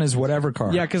then one is whatever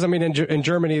car. Yeah, because I mean, in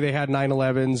Germany they had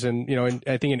 911s, and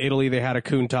I think in Italy they had a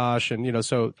Countach, and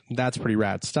so that's pretty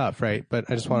rad stuff, right? But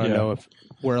I just want to know if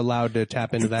we're allowed to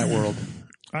tap into that world.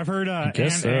 I've heard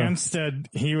guess so. Anstead,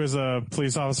 he was a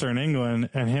police officer in England,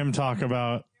 and him talk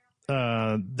about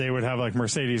they would have like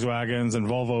Mercedes wagons and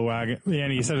Volvo wagon.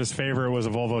 And he said his favorite was a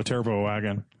Volvo turbo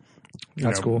wagon.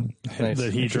 That's cool. Nice.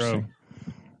 That he drove.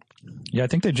 Yeah, I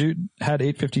think they had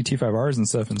 850 T5Rs and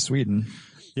stuff in Sweden.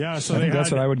 Yeah, so I they think that's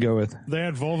had, what I would go with. they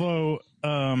had Volvo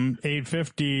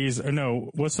 850s. Or no,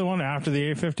 what's the one after the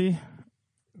 850?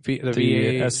 The The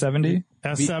V8. S70?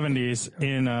 S70s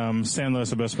in San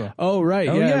Luis Obispo. Oh right,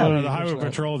 Oh, yeah. yeah. The Highway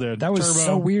Patrol did. That was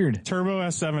so weird. Turbo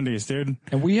S70s, dude.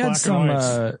 And we had Black some and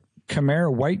whites.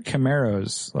 white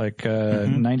Camaros, like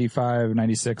 95,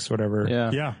 96, whatever.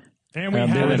 Yeah. Yeah. And we they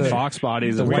had were And the- Fox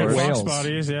bodies, the of white course. Fox whales.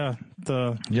 bodies, yeah.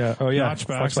 The Yeah. Oh, yeah. notchbacks. Fox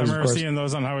I bodies, of remember course. seeing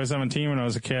those on Highway 17 when I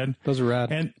was a kid. Those are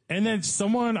rad. And then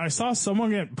I saw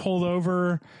someone get pulled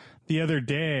over the other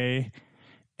day,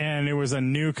 and it was a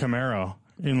new Camaro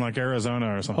in like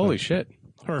Arizona or something. Holy shit,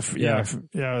 Or yeah, I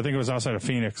think it was outside of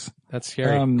Phoenix. that's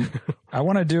scary. I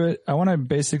want to do it. I want to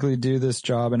basically do this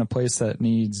job in a place that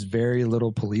needs very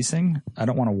little policing. I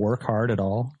don't want to work hard at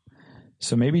all.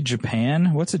 So maybe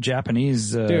Japan. What's a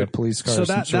Japanese police car so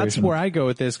situation? that's where I go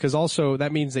with this, because also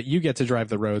that means that you get to drive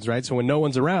the roads, right? So when no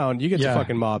one's around, you get to Yeah.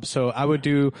 fucking mob. So I would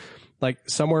do like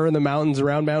somewhere in the mountains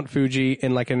around Mount Fuji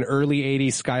in like an early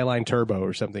 80s Skyline Turbo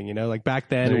or something, like back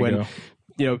then There you when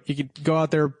go. you could go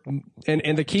out there,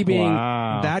 and the key being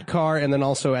Wow. that car, and then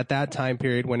also at that time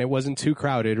period when it wasn't too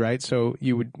crowded, right? So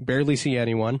you would barely see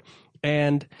anyone.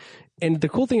 And the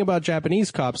cool thing about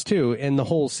Japanese cops too, and the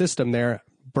whole system there,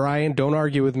 Brian, don't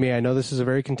argue with me. I know this is a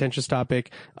very contentious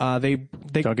topic. They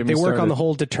Don't get me work on started. the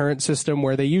whole deterrent system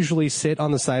where they usually sit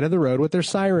on the side of the road with their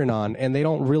siren on, and they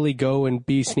don't really go and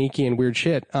be sneaky and weird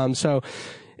shit.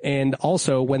 And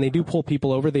also, when they do pull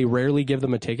people over, they rarely give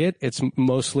them a ticket. It's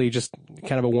mostly just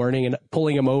kind of a warning, and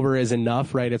pulling them over is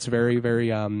enough, right? It's very,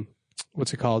 very,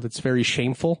 what's it called? It's very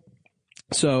shameful.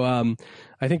 So,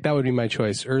 I think that would be my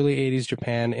choice. Early 80s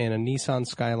Japan and a Nissan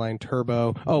Skyline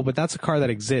Turbo. Oh, but that's a car that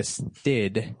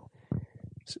existed.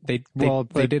 They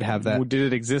but did have that. Did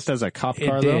it exist as a cop It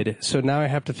car did. though? So now I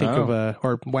have to think of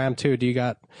or Wham 2. You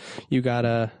got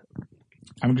a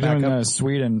I'm Back doing up. a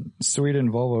Sweden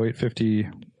Volvo 850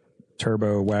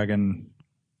 turbo wagon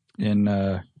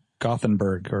in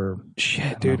Gothenburg or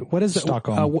shit, dude. What is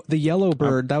Stockholm. the Yellow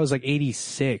Bird? That was like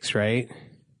 86, right?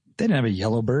 They didn't have a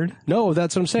yellow bird. No,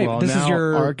 that's what I'm saying. Well, this now is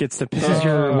your Art gets to pick. This is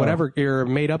your whatever your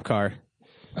made up car.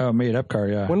 Oh, made up car,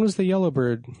 yeah. When was the Yellow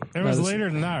Bird? It was this- later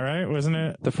than that, right? Wasn't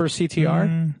it? The first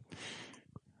CTR.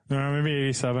 No, maybe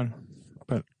 87.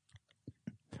 But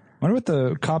Wonder what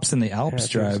the cops in the Alps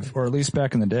drive, or at least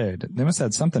back in the day. They must have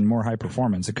had something more high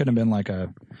performance. It couldn't have been like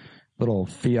a little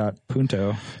Fiat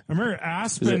Punto. I remember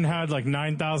Aspen had like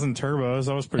 9,000 turbos.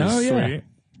 That was pretty Oh, sweet. yeah.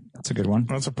 That's a good one.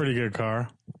 That's a pretty good car.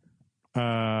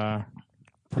 Yeah,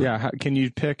 can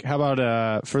you pick? How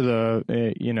about for the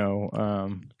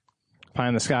pie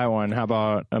in the sky one? How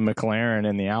about a McLaren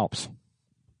in the Alps?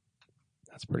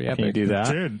 That's pretty Can you epic. do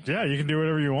that? Dude, yeah, you can do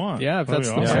whatever you want. Yeah, if that's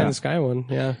That'd the be Pie in the Sky one.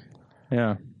 Yeah.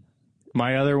 Yeah.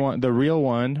 My other one, the real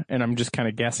one, and I'm just kind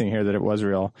of guessing here that it was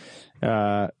real.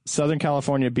 Southern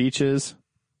California beaches,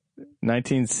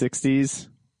 1960s,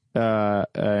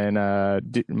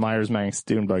 and Myers-Manx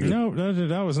dune buggy. No,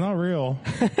 that was not real.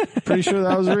 Pretty sure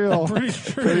that was real.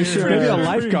 Pretty sure. Maybe a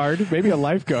lifeguard. Maybe a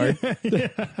lifeguard.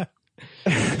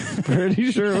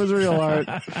 Pretty sure it was real, Art.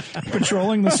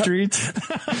 Patrolling the streets.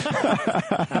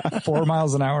 4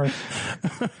 miles an hour.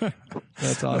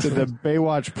 That's To awesome. the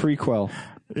Baywatch prequel.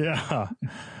 Yeah.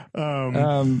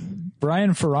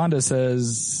 Brian Ferranda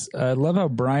says, I love how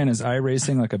Brian is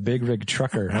iRacing like a big rig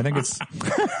trucker. I think it's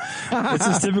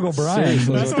his typical Brian. That's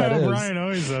what that how is. Brian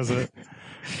always does it.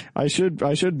 I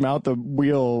should mount the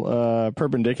wheel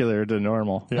perpendicular to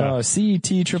normal. Yeah. CET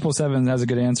 777 has a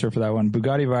good answer for that one.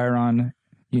 Bugatti Veyron,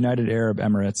 United Arab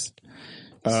Emirates.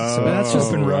 So that's just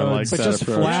open roads, I like but that just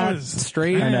approach. flat, Yeah,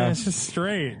 straight. Yeah, I know. it's just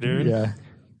straight, dude. Yeah.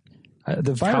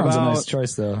 The Veyron's a about- nice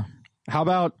choice though. How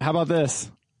about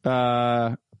this?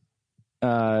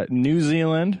 New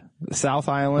Zealand, South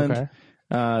Island, Okay.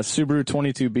 Subaru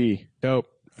 22B. Dope.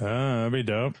 That'd be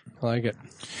dope. I like it.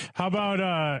 How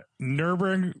about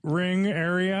Nürburgring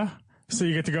area? So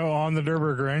you get to go on the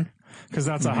Nürburgring because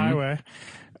that's a highway.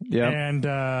 Yeah.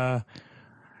 And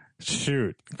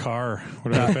shoot, car.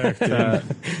 What did I pick? Dude?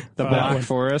 The Black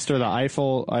Forest or the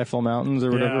Eiffel Mountains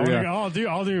or Yeah, whatever. I'll do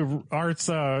Art's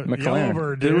McLaren.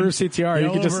 Yellowbird, dude. Subaru CTR.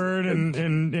 You could just Yellowbird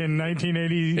in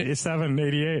 1987,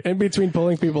 88. in between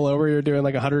pulling people over, you're doing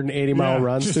like 180 mile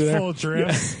runs just through there. full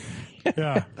drifts.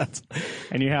 Yeah.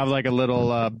 And you have like a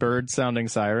little bird sounding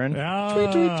siren.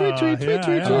 Tweet, tweet, tweet, tweet, tweet,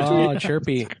 tweet, Oh,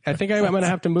 chirpy. I think I'm going to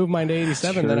have to move mine to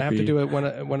 87. Then I have to Chirpy. do it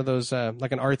one of those,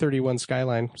 like an R31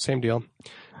 Skyline. Same deal.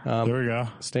 There we go.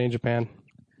 Stay in Japan.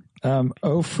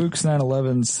 Fuchs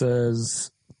 911 says,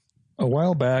 a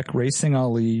while back, Racing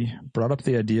Ali brought up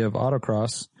the idea of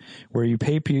autocross where you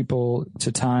pay people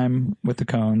to time with the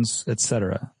cones,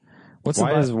 etc.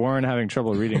 Why is Warren having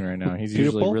trouble reading right now? He's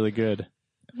usually Beautiful. really good.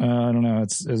 I don't know.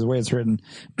 It's the way it's written.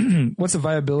 What's the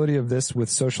viability of this with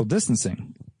social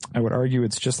distancing? I would argue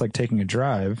it's just like taking a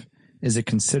drive. Is it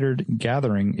considered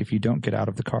gathering if you don't get out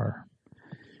of the car?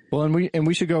 Well, and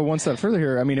we should go one step further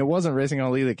here. I mean, it wasn't Racing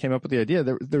Ali that came up with the idea.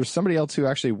 There was somebody else who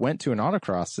actually went to an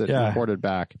autocross that Yeah. reported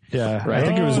back. Yeah, Right. I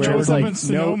think it was Oh, Where it was up like in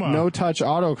Sonoma. no touch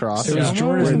autocross. It was Yeah.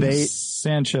 Jordan Where they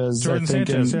Sanchez, Jordan I think,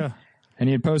 Sanchez, and, yeah. and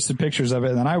he had posted pictures of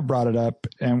it, and then I brought it up,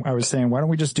 and I was saying, why don't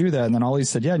we just do that? And then Ollie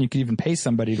said, yeah, and you could even pay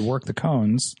somebody to work the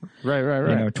cones, right.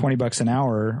 you know, $20 an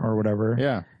hour or whatever.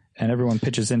 Yeah. And everyone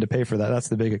pitches in to pay for that. That's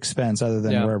the big expense other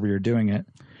than Yeah. wherever you're doing it.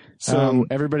 So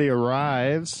everybody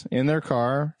arrives in their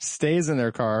car, stays in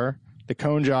their car. The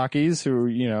cone jockeys who,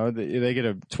 you know, they get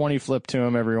a 20 flip to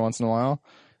them every once in a while,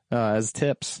 as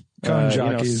tips. Cone You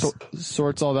know, jockeys.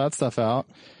 sorts all that stuff out.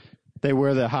 They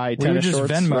wear the high We would tennis just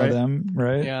shorts. Venmo right? them,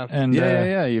 right? Yeah. And,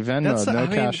 Yeah. You Venmo, no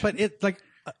cash. but it like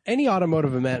any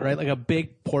automotive event, right? Like a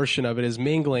big portion of it is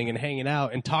mingling and hanging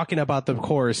out and talking about the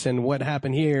course and what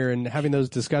happened here and having those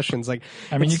discussions. Like,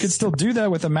 I mean, you could still do that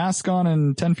with a mask on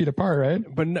and 10 feet apart, right?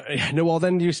 but no, well,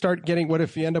 then you start getting, what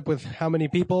if you end up with how many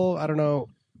people? I don't know.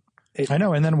 I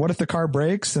know. And then what if the car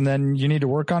breaks and then you need to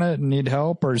work on it and need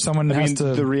help, or someone I has mean,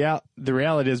 to. the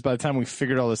reality is by the time we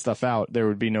figured all this stuff out, there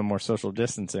would be no more social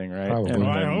distancing, right? Probably. And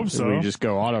Well, I then hope so. We just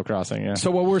go autocrossing, yeah. So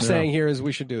what we're saying here is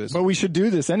we should do this. But we should do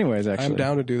this anyways, actually. I'm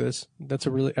down to do this. That's a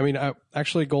really, I mean,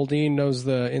 actually Goldine knows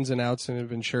the ins and outs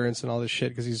of insurance and all this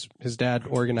shit because his dad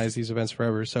organized these events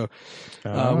forever. So,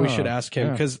 we should ask him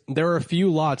because there are a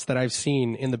few lots that I've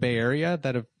seen in the Bay Area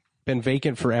that have been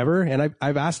vacant forever. And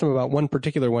I've asked him about one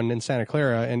particular one in Santa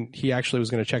Clara and he actually was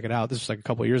going to check it out. This was like a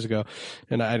couple of years ago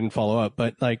and I didn't follow up,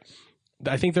 but like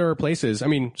I think there are places. I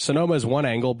mean, Sonoma is one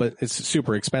angle, but it's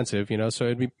super expensive, you know.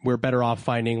 So we're better off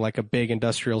finding like a big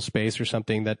industrial space or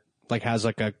something that like has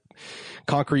like a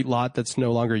concrete lot that's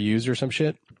no longer used or some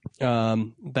shit.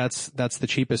 That's the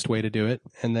cheapest way to do it,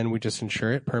 and then we just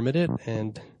insure it, permit it,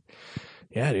 and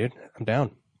yeah, dude, I'm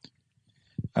down.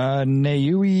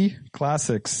 Nayui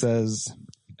Classics says,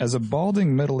 as a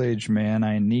balding middle-aged man,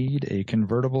 I need a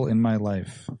convertible in my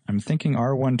life. I'm thinking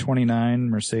R129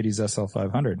 Mercedes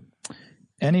SL500.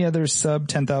 Any other sub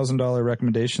 $10,000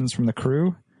 recommendations from the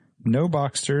crew? No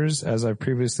Boxsters, as I've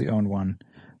previously owned one.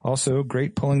 Also,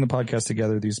 great pulling the podcast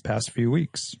together these past few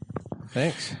weeks.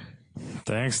 Thanks.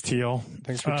 Thanks, Teal.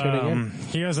 Thanks for tuning in.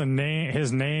 He has a name.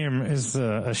 His name is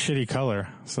a shitty color,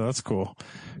 so that's cool.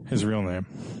 His real name.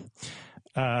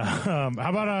 How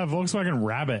about a Volkswagen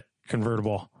Rabbit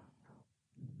convertible?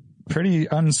 Pretty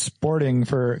unsporting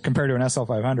compared to an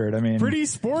SL500. I mean, Pretty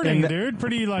sporting, dude.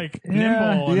 Pretty like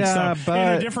nimble and stuff. In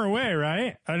a different way,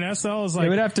 right? An SL is like. it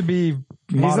would have to be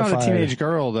He's modified. not a teenage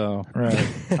girl, though. Right.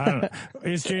 I don't know.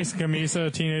 Is Jason Camisa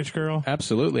a teenage girl?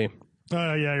 Absolutely.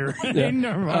 Oh, yeah, you're right. Yeah.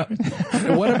 Never mind.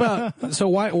 What about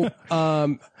why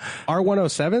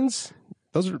R107s?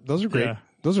 Those are great. Yeah.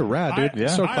 Those are rad, dude.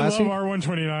 So I classy. love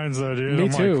R129s though, dude. Me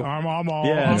I'm too. Like, I'm all.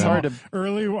 Yeah, it's hard to.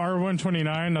 Early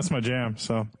R129, that's my jam.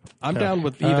 So I'm down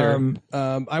with either.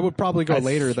 I would probably go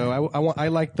later though. I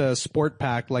like the sport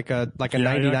pack, like a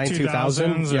 99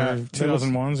 2000, 2000s or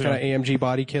 2001s, kind of AMG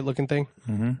body kit looking thing.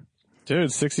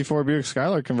 Dude, 64 Buick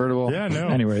Skylark convertible. yeah, no.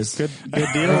 Anyways. Good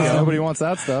deals. Nobody wants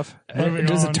that stuff. Moving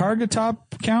Does a on. Targa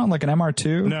top count like an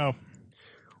MR2? No.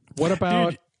 What about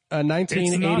Dude, a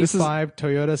 1985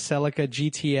 Toyota Celica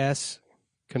GTS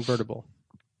convertible?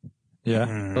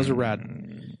 Yeah. Those are rad.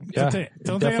 Yeah.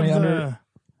 Don't they Definitely have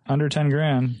under 10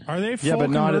 grand. Are they full Yeah,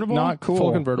 but convertible? not cool.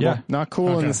 Full convertible. Yeah. Not cool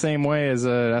in Okay. the same way as a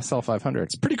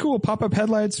SL500. Pretty cool. Pop-up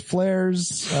headlights,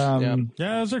 flares. Yeah.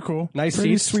 Yeah, those are cool. Nice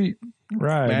Pretty seats. sweet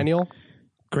ride. Manual.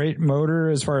 Great motor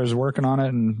as far as working on it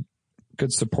and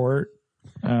good support.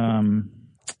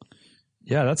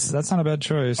 Yeah, that's not a bad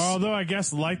choice. Although I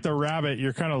guess like the Rabbit,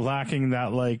 you're kind of lacking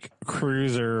that like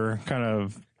cruiser kind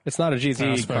of It's not a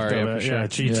GT aspect car, of yeah, it. for sure. Yeah,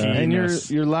 GT. And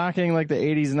you're lacking like the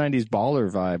 80s, 90s baller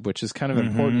vibe, which is kind of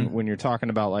important when you're talking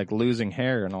about like losing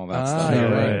hair and all that stuff.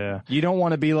 you're right. Yeah. You don't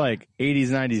want to be like 80s,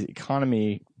 90s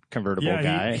economy convertible Yeah,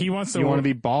 guy. he wants to. You want to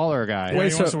be baller guy. Yeah, he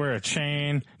so- wants to wear a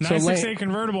chain. so 968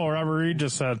 convertible. Robert Reed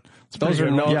just said. It's Those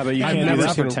pretty are good. no. Yeah, but you I've can't do never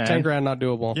that for seen 10. $10,000 not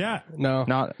doable. Yeah. No.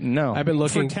 No. I've been For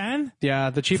looking. 10?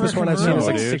 Yeah, the cheapest For one I've seen is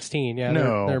like convertible? 16. Yeah,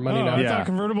 No. they're money Oh, now. I Yeah. thought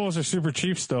convertibles are super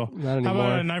cheap still. Not How anymore.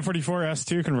 about a 944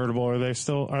 S2 convertible?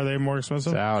 Are they more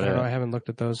expensive? Doubt I don't know. it. I haven't looked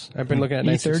at those. I've been looking at E30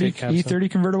 968 cabs.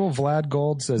 E30 convertible. Vlad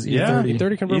Gold says Yeah, E30.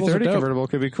 E30 convertibles are E30 dope. convertible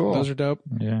could be cool. Those are dope.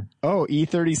 Yeah. Oh,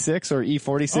 E36 or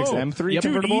E46 M3 dude,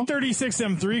 convertible? E36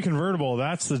 M3 convertible.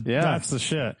 That's the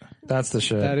shit. That's the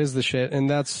shit. That is the shit, and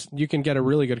you can get a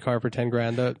really good car for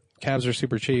 $10,000. The cabs are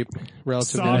super cheap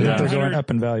relative Saab to They're 900 going up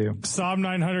in value. Saab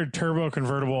 900 turbo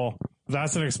convertible.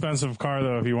 That's an expensive car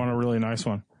though. If you want a really nice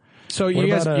one, So What you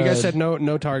guys about, said no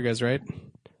Targas, right?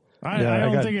 I Yeah,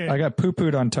 don't I think it. got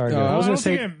poo-pooed on Targa. I I was don't gonna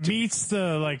say- think it meets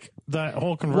that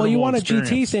whole convertible. Well, you want a experience.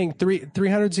 GT thing,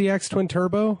 300ZX twin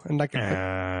turbo, and like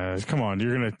Come on,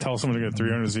 you're gonna tell someone to get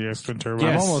 300ZX twin turbo?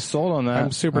 Yes. I'm almost sold on that.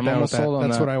 I'm super down with almost that. sold on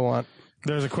That's that. what I want.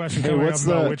 There's a question Hey, coming up what's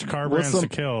about the- which car what's brands the-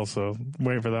 to kill, so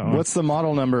wait for that one. What's the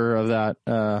model number of that,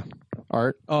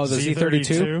 Art? Oh, the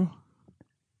Z32.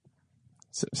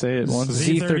 Say it once.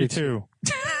 Z32.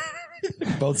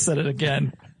 Both said it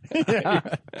again.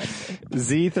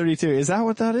 Z32. Is that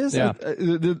what that is? Yeah.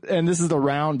 And this is the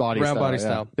round body Round style. body yeah.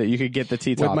 style. That you could get the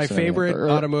T-tops. With my and everything. favorite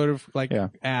automotive Yeah.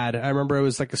 ad. I remember it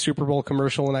was like a Super Bowl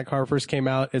commercial when that car first came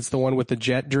out. It's the one with the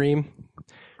Jet Dream.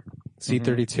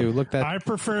 Z32. Look that. I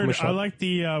like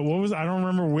the, I don't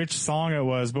remember which song it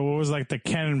was, but what was like the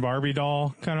Ken and Barbie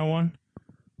doll kind of one?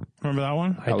 Remember that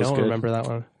one? I was don't good. remember that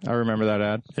one. I remember that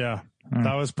ad. Yeah.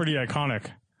 That was pretty iconic.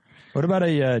 What about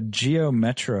a Geo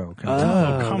Metro? Come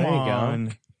there you go.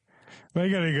 on. We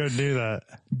gotta go do that.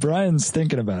 Brian's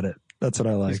thinking about it. That's what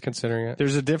I He's like. considering it.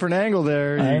 There's a different angle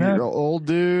there. I know. You're an old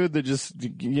dude that just,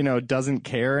 doesn't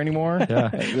care anymore. Yeah.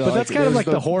 But that's kind of like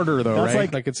the hoarder, though, that's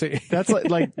right? like- it's That's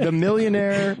like the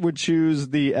millionaire would choose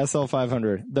the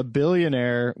SL500. The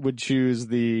billionaire would choose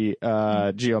the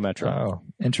Geo Metro. Oh,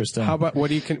 interesting. How about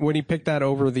when you pick that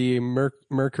over the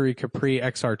Mercury Capri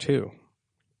XR2?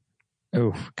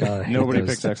 Oh, God. I hate Nobody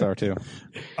those. picks XR2.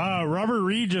 Robert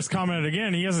Reed just commented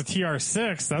again. He has a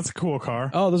TR6. That's a cool car.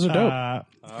 Oh, those are dope.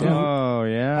 Oh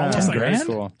yeah, Almost like very grand?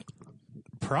 cool.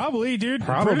 Probably, dude.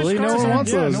 Probably. British No cars one are-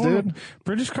 wants those, no one- dude.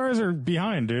 British cars are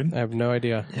behind, dude. I have no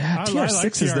idea. Yeah, I like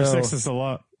TR6s though. TR6s a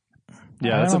lot.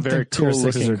 Yeah, I that's a don't very think cool TR6s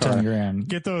looking are 10 car. grand.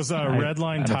 Get those red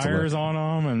line I'd have to tires on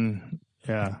them, and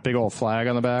yeah. Big old flag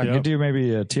on the back. You could do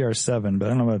maybe a TR7, but I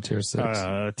don't know about a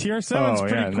TR6. TR7's Oh,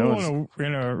 pretty yeah, cool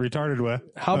in a retarded way.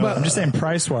 How about? I'm just saying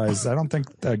price wise, I don't think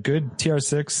a good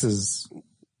TR6 is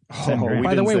 10 Oh, grand. we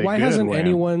by the didn't way, say why good, hasn't Wham.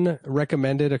 anyone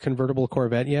recommended a convertible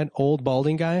Corvette yet? Old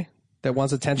balding guy that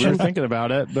wants We were attention. thinking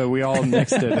about it, but we all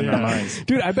nixed it in our minds.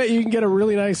 Dude, I bet you can get a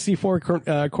really nice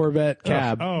C4 Corvette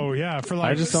cab. Oh yeah, for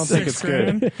like I just don't think it's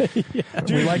good.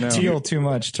 We like No. teal too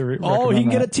much to Oh, he can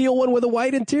get a that. teal one with a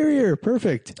white interior.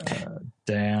 Perfect.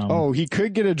 Damn. Oh, he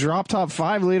could get a drop top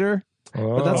 5-liter.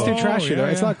 But that's too Oh, trashy, though.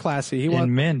 yeah, It's yeah. not classy. He in wants.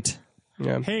 mint.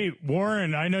 Yeah. Hey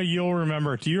Warren, I know you'll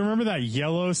remember. Do you remember that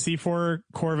yellow C4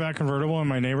 Corvette convertible in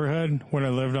my neighborhood when I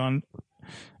lived on?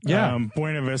 Yeah.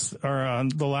 Buena Vista, or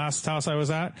the last house I was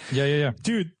at. Yeah.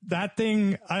 Dude, that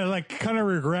thing, I like kind of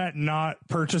regret not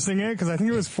purchasing it because I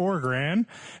think it was $4,000.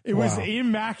 It was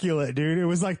immaculate, dude. It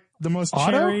was like the most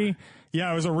Auto? cherry.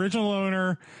 Yeah, it was original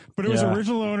owner, but it was Yeah.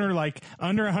 original owner like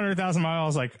under 100,000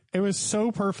 miles. Like it was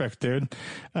so perfect, dude.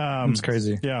 It's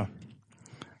crazy. Yeah.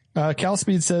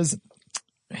 CalSpeed says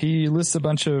he lists a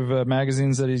bunch of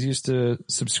magazines that he's used to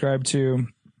subscribe to,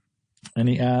 and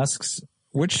he asks,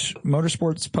 which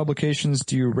motorsports publications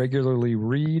do you regularly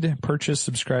read, purchase,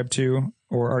 subscribe to,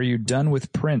 or are you done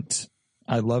with print?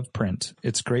 I love print.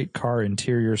 It's great car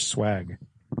interior swag.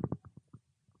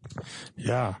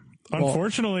 Yeah.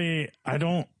 Unfortunately, I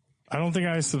don't think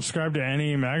I subscribe to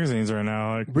any magazines right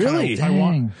now. Like, Really?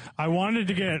 I wanted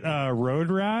to get Road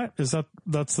Rat.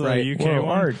 That's the Right. UK Whoa,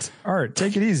 one? Art,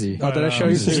 take it easy. Oh, did I show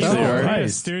you some Seriously, stuff? Art.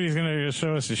 Nice, dude. He's gonna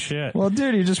show us his shit. Well,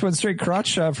 dude, you just went straight crotch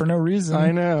shot for no reason.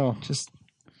 I know.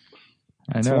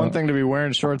 I It's know. one thing to be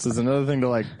wearing shorts. It's another thing to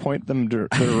like point them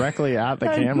directly at the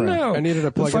camera. No. I needed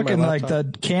to plug the in my fucking like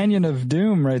laptop. the canyon of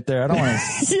doom right there. I don't want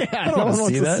to. Yeah, I don't no wanna one wants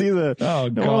see to that. see the. Oh,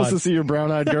 no one wants God. to see your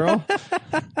brown-eyed girl.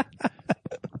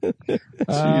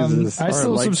 Jesus, I Art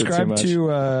still likes it too subscribe much.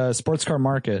 to Sports Car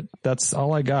Market. That's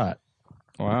all I got.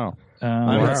 Wow.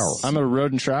 Wow. I'm a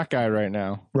road and track guy right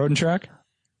now. Road and Track.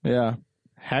 Yeah.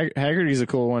 Haggerty's a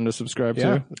cool one to subscribe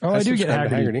Yeah. to. Oh, I do get subscribe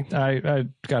to Haggerty. I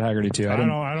got Haggerty too. I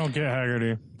don't get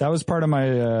Haggerty. That was part of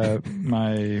my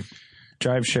my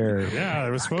drive share. Yeah,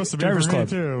 it was supposed to be Drivers for me Club.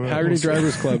 too. Haggerty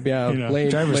Drivers Club. Yeah. You know,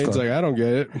 Drivers Lane's Club. like, I don't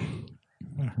get it.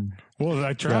 Well,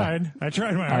 I tried. I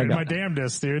tried I got- my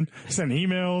damnedest, dude. Sent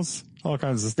emails, all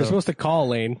kinds of You're stuff. supposed to call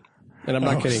Lane. And I'm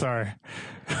not Oh, kidding. sorry.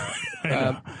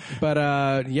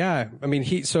 But yeah, I mean,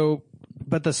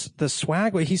 but the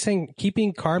swag, what he's saying,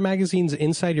 keeping car magazines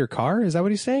inside your car, is that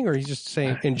what he's saying? Or he's just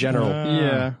saying in general?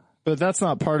 Yeah. But that's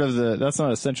not that's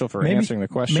not essential for answering the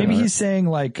question. Maybe right? he's saying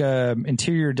like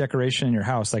interior decoration in your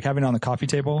house, like having it on the coffee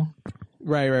table,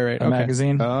 Right. a Okay.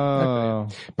 magazine. Oh.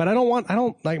 But I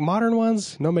don't like modern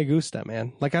ones. No me gusta,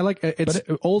 man. Like I like,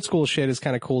 old school shit is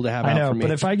kind of cool to have I out know, for me.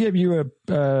 but if I give you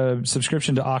a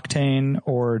subscription to Octane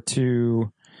or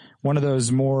to one of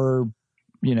those more,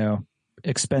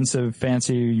 expensive,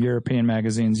 fancy European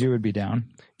magazines, you would be down.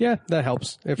 yeah, that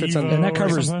helps. If it's Evo And that or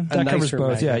covers something? a that covers nicer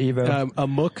both. mag. Yeah, Evo. A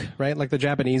Mook, right? Like the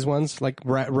Japanese ones, like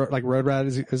like Road Rat,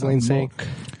 is Lane saying.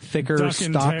 Thicker Duck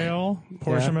and stock. Tail,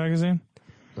 Porsche Yeah. magazine,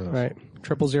 Right.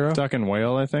 000. Duck and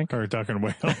Whale, I think. or Duck and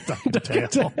Whale, Duck and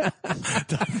Tail.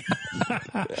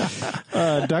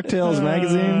 DuckTales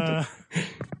magazine.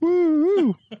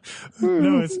 No,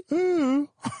 it's ooh.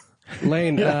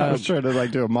 Lane, I was trying to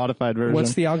do a modified version.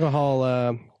 what's the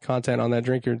alcohol content on that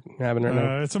drink you're having right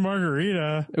now? It's a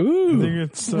margarita. I Ooh, think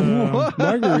it's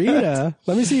margarita.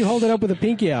 Let me see you hold it up with a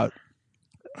pinky out.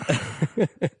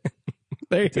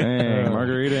 There you go. Dang,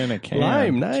 margarita in a can.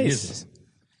 Lime, nice. Jesus.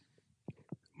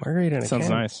 Margarita in a Sounds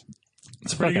can. nice.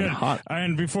 it's pretty fucking good. hot.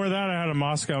 And before that, I had a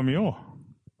Moscow Mule.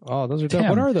 Oh, those are dope. Damn.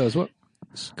 What are those? What?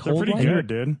 They're pretty wine? good,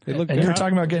 dude. They look And you were good.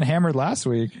 talking about getting hammered last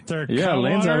week. They're Yeah,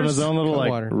 Lane's having his own little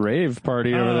Water. rave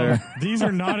party over there. These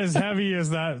are not as heavy as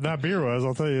that beer was.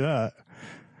 I'll tell you that.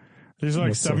 These are like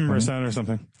That's so 7% or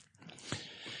something.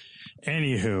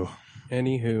 Anywho.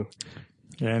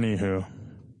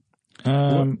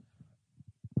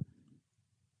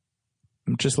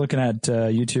 I'm just looking at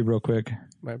YouTube real quick.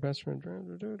 My best friend.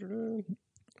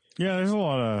 Yeah, there's a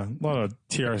lot of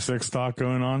TR6 talk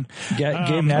going on.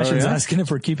 Gabe Nash is yeah? asking if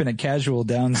we're keeping it casual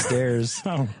downstairs.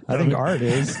 Oh, I think Art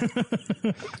is.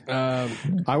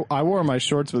 I wore my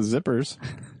shorts with zippers.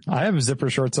 I have zipper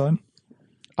shorts on.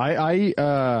 I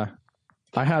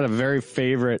had a very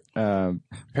favorite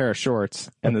pair of shorts,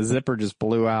 and the zipper just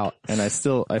blew out, and I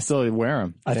still wear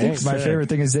them. I think my favorite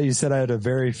thing is that you said I had a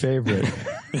very favorite.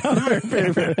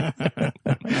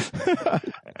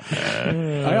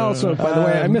 I also, by the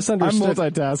way, I misunderstood. I'm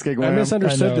multitasking. I Wham.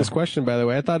 misunderstood I know. this question. By the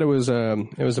way, I thought it was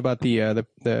about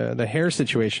the hair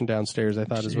situation downstairs. I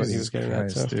thought is what he was getting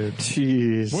Christ, at. So. dude.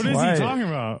 Jeez. What is Why? he talking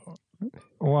about?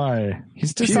 Why?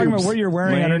 He's just talking about what you're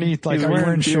wearing Lane. underneath. Like, He's are you wearing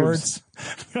wearing shorts?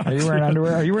 Are you wearing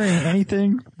underwear? Are you wearing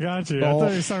anything? Got you. I thought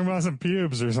he was talking about some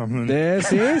pubes or something. Yeah,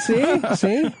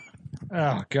 see.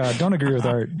 Oh God, don't agree with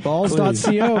Art.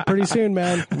 Balls.co pretty soon,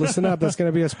 man. Listen up. That's going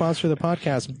to be a sponsor of the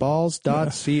podcast.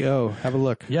 Balls.co. Have a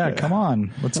look. Yeah, come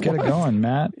on. Let's get it going,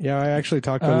 Matt. Yeah, I actually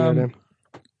talked to him the other day.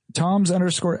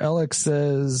 Toms_Alex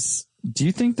says, do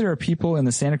you think there are people in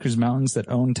the Santa Cruz Mountains that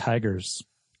own tigers?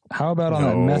 How about on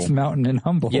that meth mountain in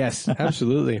Humboldt? Yes,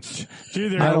 absolutely.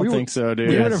 Dude, I they're don't think so, dude.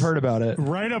 We would have heard about it.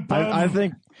 right above. I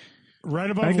think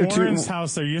right above I think they're Warren's too-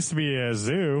 house, there used to be a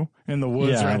zoo in the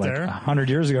woods right like there. 100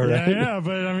 years ago, Yeah, right? yeah,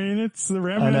 but I mean, it's the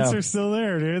remnants know. are still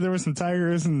there, dude. There were some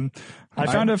tigers and I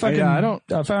found a fucking,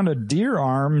 I found a deer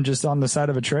arm just on the side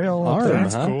of a trail. up Arm, there.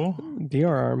 that's huh? cool.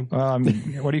 DR arm.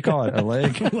 What do you call it? A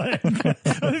leg? I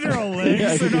think they're all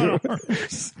legs. They're not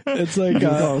arms. It's like,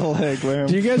 leg, Wham.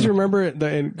 do you guys remember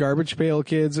in Garbage Pail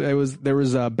Kids? There was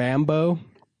Bambo.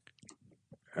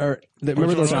 Or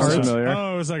remember those sounds cards? familiar.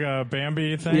 Oh, it was like a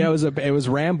Bambi thing. Yeah, it was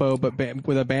Rambo, but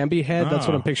with a Bambi head. That's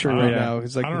what I'm picturing right now.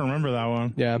 It's like, I don't remember that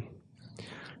one. yeah,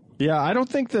 Yeah, I don't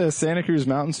think the Santa Cruz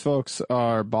Mountains folks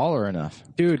are baller enough.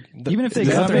 dude. Even if they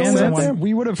Does got that their make hands on sense? one,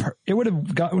 we would have,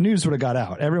 news would have got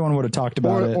out. Everyone would have talked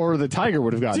about it. Or the tiger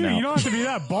would have gotten Dude, out. you don't have to be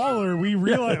that baller. We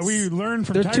realized we learned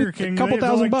from They're Tiger two- King. couple they're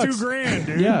 $1,000 like bucks. $2,000,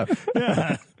 dude. Yeah.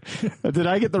 Yeah. Did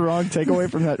I get the wrong takeaway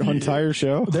from that entire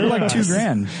show? They're like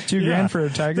 $2,000. $2,000 for a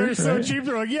tiger. They're so right? cheap.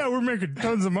 They're like, yeah, we're making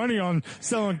tons of money on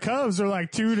selling cubs. They're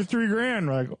like $2,000 to $3,000.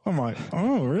 Like, I'm like,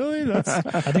 oh, really? That's.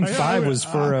 I think 5 was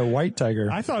for a white tiger.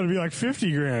 I thought it'd be like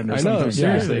 $50,000 or I know, something.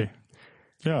 seriously.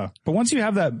 Yeah. But once you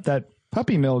have that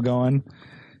puppy mill going,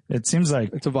 it seems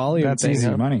like It's a volume that's thing, easy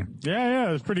huh? money.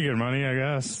 Yeah, it's pretty good money, I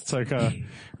guess. It's like a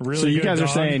really So you good guys are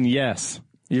dog. saying yes.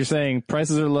 You're saying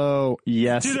prices are low,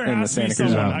 yes, Dude, there in the has to be Santa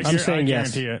Cruz someone. Mountains. I'm saying I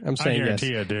yes. guarantee it. I'm saying I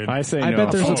guarantee yes. it, dude. I say I no.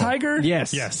 bet there's Full a tiger?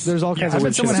 Yes, Yes. There's all kinds I of bet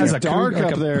weird someone shit. has It's a dark like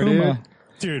up a there, puma,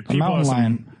 Dude, a people mountain have some,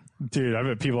 lion. dude, I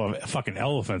bet people have fucking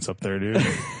elephants up there, dude.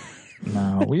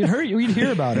 No, we'd hear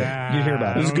about it. You'd hear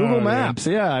about I it. There's don't know, Google dude. Maps.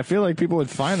 Yeah, I feel like people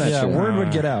would find that Yeah, shit. word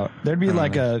would get out. There'd be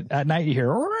like at night you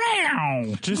hear,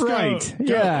 Just Right. Go,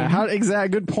 Yeah. How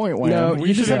exact? Good point, Wham. No, We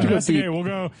You should just have to go investigate. deep. We'll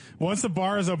go once the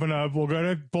bars open up. We'll go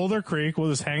to Boulder Creek. We'll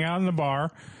just hang out in the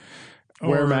bar,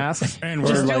 Wear masks and or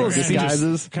we're like and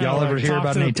disguises. kinda y'all ever like hear talk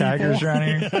about to any the people. tigers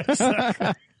around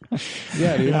here?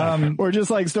 Yeah, dude. Or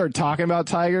just like start talking about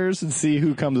tigers and see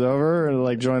who comes over and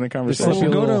like join the So conversation.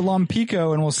 we'll go to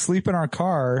Lompico and we'll sleep in our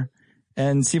car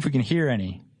and see if we can hear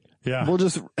any. Yeah. We'll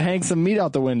just hang some meat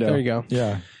out the window. There you go.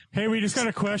 Yeah. Hey, we just got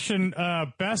a question.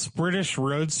 Best British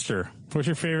roadster. What's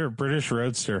your favorite British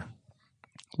roadster?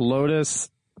 Lotus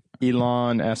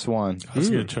Elon S1. That's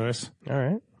a good choice. All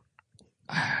right.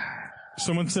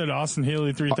 Someone said Austin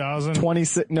Healey 3000.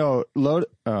 26. No,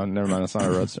 oh, never mind. That's not a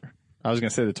roadster. I was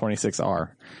gonna say the 26R.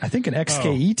 I think an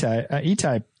XK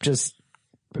E-Type just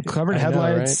covered I know,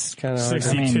 headlights. right? Kind of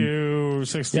 62,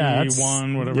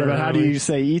 61, whatever. Yeah, but how do early. you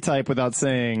say E-Type without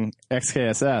saying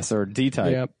XKSS or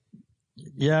D-Type? Yep.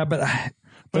 Yeah, but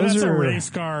But those that's a are race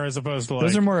car as opposed to like.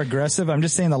 those are more aggressive. I'm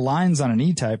just saying the lines on an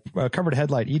E-Type, covered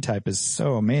headlight E-Type is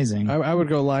so amazing. I would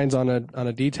go lines on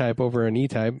a D type over an E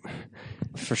type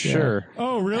For sure.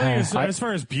 Oh, really? As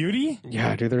far as beauty?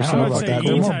 Yeah, dude. There's I so don't know much. about that.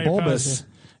 They're more E-Type bulbous. has-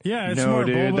 Yeah, it's No, more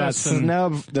dude, that bulbous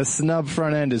and- the snub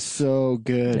front end is so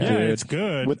good, Yeah, dude. it's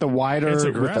good. With the wider, It's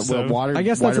with the aggressive. water. I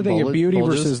guess that's the wider thing. Beauty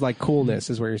bulges. versus like coolness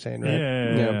is what you're saying, right?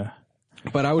 Yeah.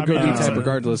 But I would I go mean, D type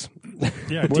regardless.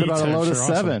 Yeah, What about a D-types Lotus are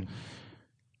awesome. 7?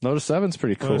 Lotus 7's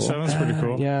pretty cool. Lotus 7's pretty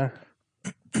cool. Yeah.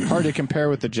 Hard to compare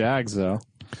with the Jags, though.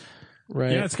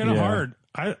 Right. Yeah, it's kind of Yeah. hard.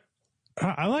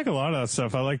 I like a lot of that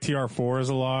stuff. I like TR4s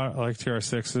a lot. I like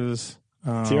TR6s.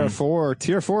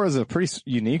 TR4 is a pretty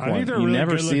unique I think one. they're a You really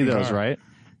never see good-looking those, car. right?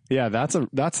 Yeah, that's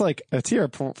like a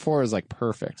TR4 is like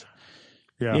perfect.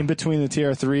 Yeah. In between the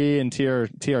TR3 and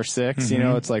TR6, you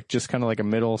know, it's like just kind of like a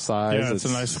middle size. Yeah, it's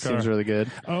a nice car. Seems really good.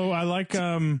 Oh, I like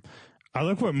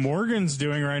what Morgan's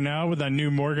doing right now with that new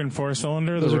Morgan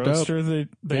 4-cylinder, Those the are dope. Roadster. They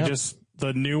Yeah. just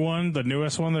the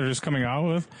newest one they're just coming out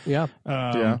with. Yeah.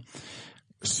 Yeah.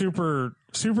 Super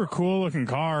cool looking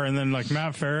car. And then like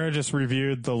Matt Farah just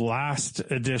reviewed the last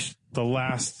edition,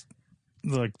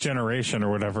 like generation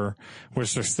or whatever,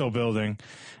 which they're still building.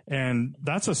 And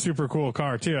that's a super cool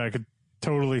car too. I could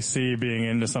totally see being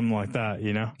into something like that,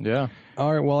 you know? Yeah.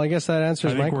 All right. Well, I guess that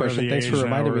answers I my think we're question. the Thanks for age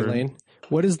reminding me, now where- Lane.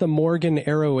 What is the Morgan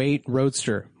Aero 8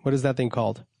 Roadster? What is that thing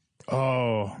called?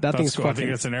 Oh, That thing's cool. I fucking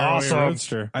think it's an Arrow awesome.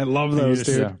 Roadster. I love those,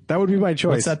 dude. Yeah. That would be my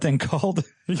choice. What's that thing called?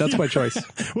 That's my choice.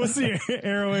 What's the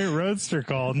Arrow 8 Roadster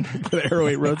called? The Arrow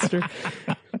 8 Roadster.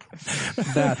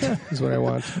 That is what I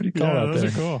want. What do you call Yeah, that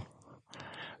those thing? are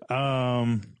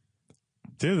cool.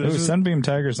 Dude, Ooh, this is. Sunbeam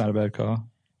Tiger's not a bad call.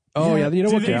 Oh yeah, you know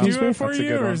do what they confused do me? it for That's a you,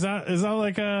 good or one. is that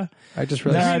like a? I just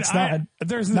Nah, realized. it's not.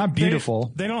 There's not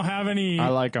beautiful. They don't have any. I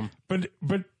like them. but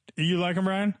you like them,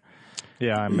 Brian?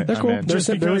 Yeah, I'm They're cool. in. They're Just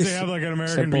very because they have like an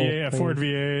American simple V8, a thing. Ford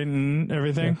V8, and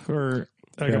everything, or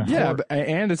like Yeah. a Yeah, Ford-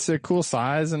 and it's a cool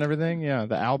size and everything. Yeah,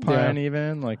 the Alpine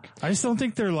even like. I just don't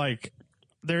think they're like.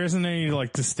 There isn't any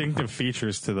like distinctive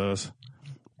features to those.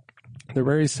 They're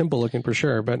very simple looking for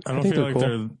sure, but I don't think feel they're like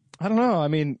cool. they're. I don't know. I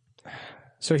mean,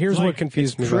 So here's like, what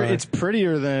confused me. it's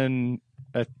prettier than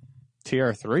a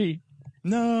TR3.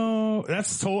 No,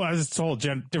 that's a whole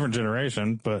different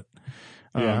generation, but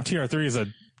Yeah. TR3 is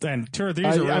and TR3s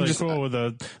I'm are really just- cool with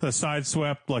the side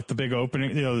swept, like the big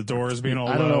opening, the doors being all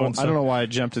I don't low know. and I stuff. don't know why I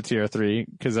jumped to TR3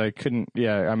 because I couldn't.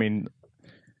 Yeah, I mean,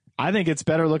 I think it's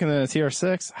better looking than a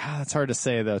TR6. That's hard to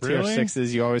say though. Really?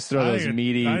 TR6s you always throw I those think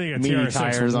meaty I think a meaty TR6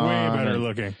 tires is way on. better and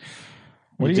looking.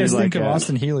 What do you You guys do think like of a-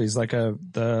 Austin Healey's? Like a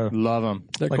Love them.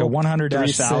 like a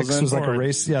 100-6 was like a Or-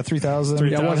 race. Yeah, 3000.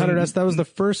 Three- Yeah, 100S. That was the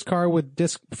first car with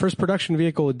first production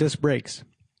vehicle with disc brakes.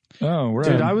 Oh, right.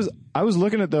 Dude, I was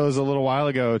looking at those a little while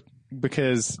ago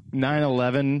because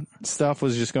 911 stuff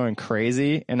was just going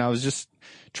crazy, and I was just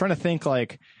trying to think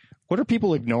like, what are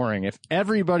people ignoring? If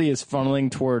everybody is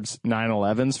funneling towards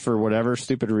 911s for whatever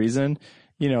stupid reason,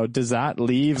 does that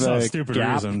leave It's not a a stupid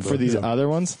gap reason, for but these yeah. other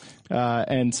ones?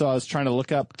 And so I was trying to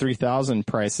look up 3000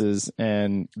 prices,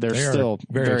 and they're They are still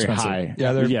very very expensive. high.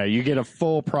 Yeah, you get a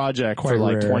full project quite for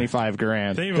like rare. 25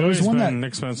 grand. They've There was always one been that-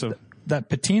 expensive. that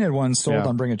patina'd one sold Yeah.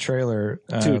 on Bring a Trailer.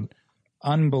 Dude.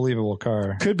 Unbelievable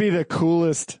car. Could be the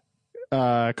coolest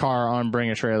car on Bring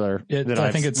a Trailer. that I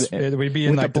I've think s- it would be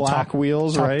in with like the black top,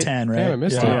 wheels, top right? 10, right? Damn, I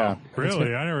missed Yeah.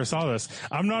 Really, I never saw this.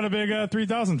 I'm not a big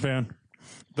 3000 fan.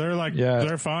 They're like Yeah.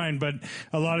 they're fine, but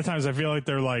a lot of times I feel like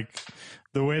they're like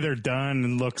the way they're done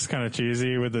and looks kind of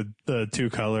cheesy with the two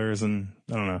colors, and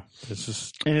I don't know. It's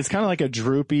just And it's kind of like a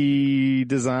droopy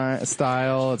design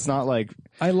style. It's not like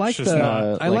I like just the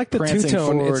not, I like the prancing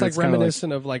two-tone. forward. It's like kinda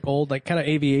reminiscent of like old, like kind of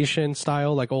aviation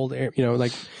style, like old,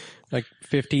 like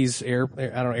 50s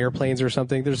airplanes or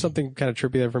something. There's something kind of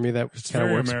trippy there for me that kind of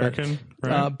very works. American. But,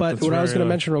 right? but It's what I was very, going to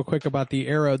mention real quick about the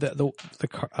Aero,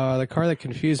 the car that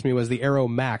confused me was the Aero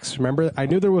Max. Remember, I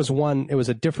knew there was one. It was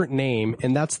a different name,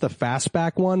 and that's the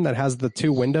fastback one that has the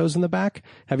two windows in the back.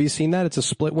 Have you seen that? It's a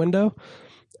split window.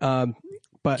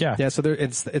 But Yeah. so there,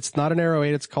 it's not an Aero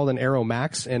 8. It's called an Aero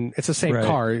Max, and it's the same Right.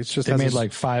 car. It's just They has made this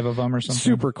like 5 of them or something.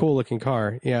 super cool looking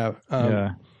car. Yeah.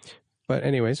 Yeah. But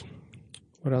anyways,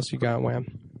 what else you got, Wham?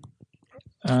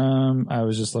 I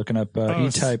was just looking up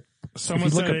E-Type. Someone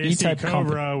if you look said up AC E-Type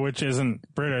Cobra, which isn't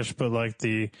British, but like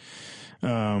the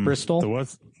Bristol?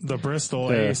 the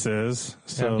Bristol Yeah. Ace is.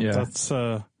 So Yeah.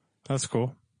 that's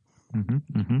cool.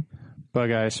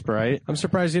 Bug Eye Sprite. I'm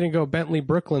surprised you didn't go Bentley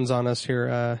Brooklyns on us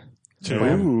here. Dude,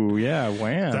 Ooh, yeah,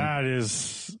 wham.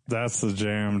 that's the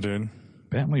jam, dude.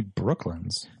 Bentley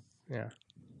Brooklyns. Yeah.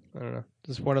 I don't know.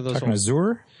 Just one of those. Talking Old,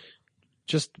 Azure?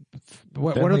 just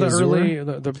what are the Bentley early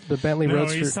Azure? the Bentley No,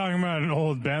 Roadster, he's talking about an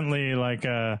old Bentley, like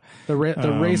the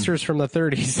racers from the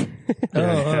 30s.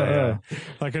 yeah.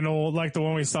 Like an old, like the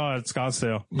one we saw at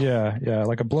Scottsdale. Yeah,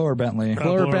 like a blower Bentley.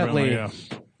 Blower Bentley. yeah.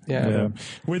 Yeah.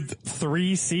 With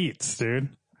 3 seats, dude.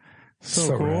 So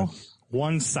So cool. rad.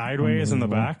 One sideways in the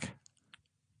back.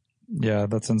 Yeah,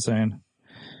 that's insane.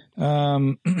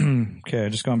 Okay,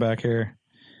 just going back here.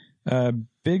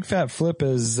 Big Fat Flip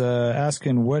is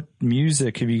asking, what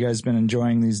music have you guys been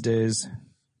enjoying these days?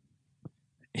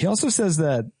 He also says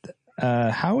that,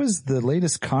 how is the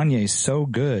latest Kanye so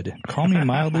good? Call me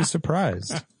mildly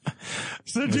surprised.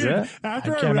 So, dude, that?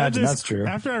 after I I, can't read imagine this, that's true.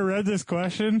 after I read this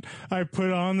question, I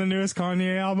put on the newest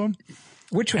Kanye album.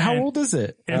 How old is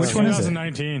it? It's Which one is it?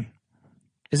 2019.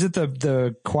 Is it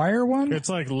the choir one? It's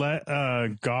like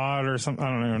God or something. I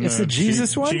don't even know. It's the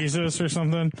Jesus one? Jesus or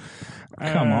something.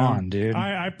 Come on, dude.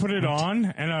 I put it on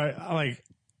and I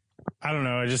don't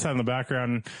know. I just had in the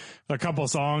background a couple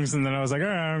songs and then I was like, all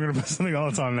right, I'm going to put something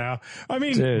else on now. I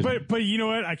mean, Dude. but you know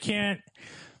what? I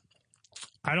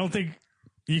don't think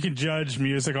you can judge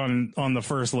music on the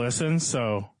first listen.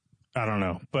 So I don't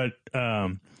know, but,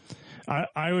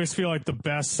 I always feel like the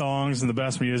best songs and the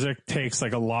best music takes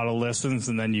like a lot of listens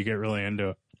and then you get really into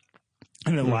it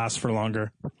and it lasts for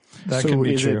longer. That so could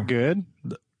be is true. it good?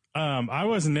 I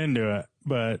wasn't into it,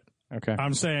 but Okay.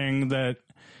 I'm saying that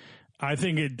I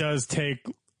think it does take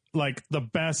like the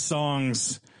best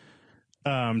songs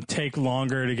take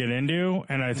longer to get into,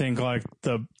 and I think like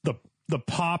the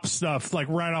pop stuff, like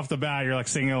right off the bat, you're like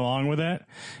singing along with it,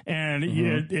 and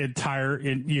you get tired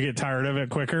of it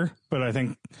quicker. But I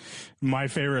think my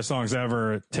favorite songs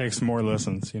ever, it takes more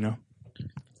listens, you know.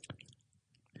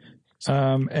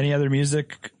 Any other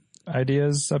music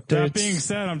ideas, updates? That being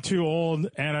said, I'm too old,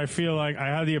 and I feel like I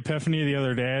had the epiphany the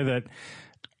other day that,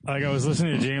 like, I was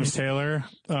listening to James Taylor,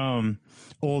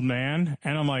 Old Man,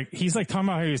 and I'm like, he's like talking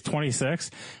about how he was 26,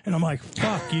 and I'm like,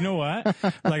 fuck, you know what?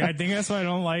 Like, I think that's why I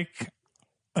don't like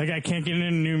I can't get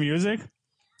into new music.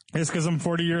 It's because I'm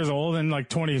 40 years old and like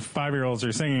 25-year-olds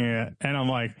are singing it, and I'm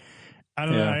like, I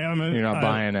don't know. You're not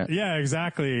buying it. Yeah,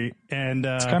 exactly. And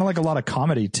it's kind of like a lot of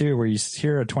comedy too, where you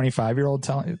hear a 25-year-old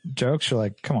telling jokes. You're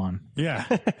like, come on. Yeah,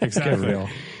 exactly.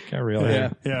 Get real.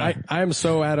 Yeah. I'm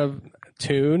so out of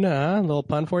tune, a little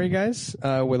pun for you guys,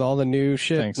 with all the new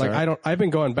shit. Thanks, like Art. I've been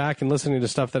going back and listening to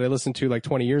stuff that I listened to like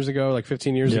 20 years ago, like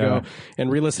 15 years ago,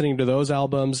 and re-listening to those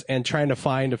albums and trying to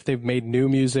find if they've made new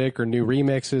music or new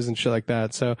remixes and shit like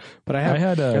that. So, but I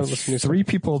had three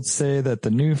people say that the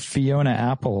new Fiona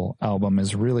Apple album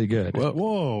is really good.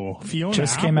 Whoa, Fiona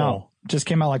just Apple.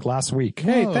 came out like last week.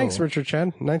 Hey, thanks, Richard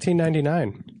Chen.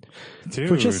 1999. Dude,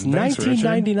 For just thanks,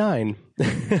 $19.99.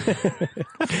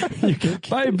 You can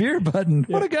buy a beer button.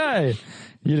 What a guy.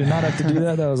 You did not have to do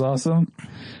that. That was awesome.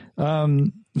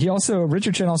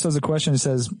 Richard Chen also has a question. He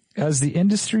says, as the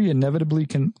industry inevitably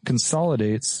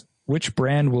consolidates, which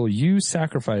brand will you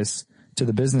sacrifice to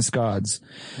the business gods?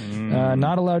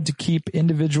 Not allowed to keep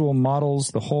individual models.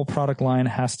 The whole product line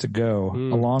has to go,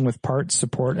 along with parts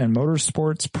support and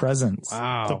motorsports presence.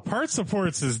 Wow. The part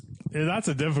supports that's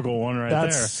a difficult one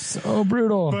That's so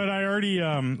brutal. But I already,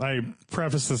 I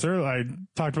prefaced this earlier. I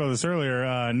talked about this earlier.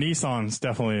 Nissan's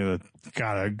definitely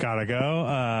gotta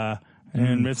go.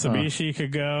 And Mitsubishi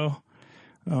could go.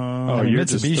 You're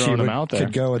just throwing them out there.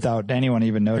 Could go without anyone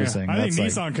even noticing. I think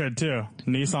That's Nissan could too.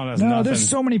 Nissan has no, nothing. there's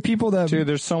so many people that Dude,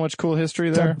 there's so much cool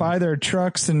history there. that buy their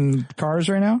trucks and cars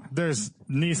right now.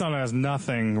 Nissan has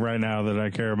nothing right now that I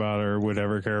care about or would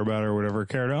ever care about or would ever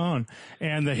care to own.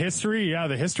 And the history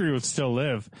would still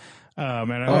live.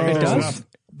 And I think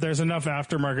there's enough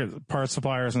aftermarket parts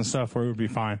suppliers and stuff where it would be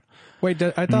fine. Wait,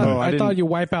 I thought you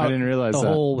wipe out I didn't realize the that.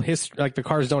 whole history, like the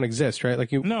cars don't exist, right?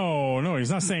 Like you. No, he's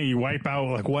not saying you wipe out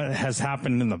like what has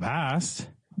happened in the past.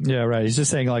 Yeah, right. He's just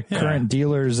saying like current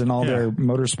dealers and all their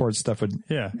motorsports stuff would.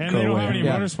 Yeah, and go they don't away. have any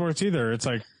motorsports either. It's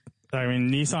like, I mean,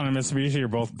 Nissan and Mitsubishi are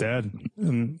both dead.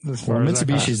 And as Well, far as that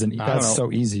Mitsubishi's goes. that's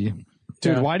so easy.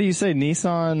 Dude, why do you say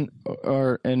Nissan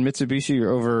and Mitsubishi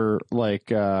over like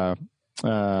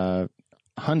Hyundai?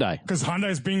 Because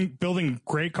Hyundai's building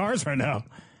great cars right now.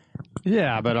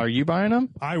 Yeah, but are you buying them?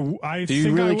 I Do you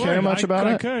think really I would. care much about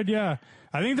I it? could, yeah.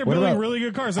 I think they're What building about- really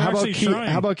good cars. They're How about actually trying.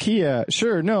 How about Kia?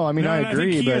 Sure, no, I mean I and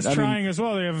agree, think Kia's but I mean, trying as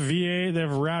well. They have a V8. They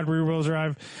have a rad rear-wheel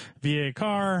drive V8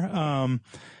 car.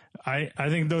 I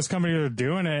think those companies are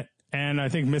doing it. And I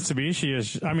think Mitsubishi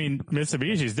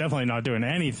is definitely not doing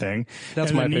anything.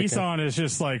 That's and my then pick, Nissan is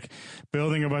just like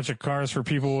building a bunch of cars for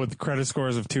people with credit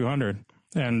scores of 200.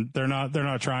 And they're not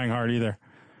trying hard either.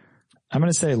 I'm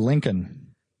going to say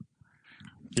Lincoln.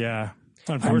 Yeah.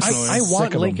 Unfortunately. I sick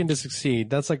want of Lincoln to succeed.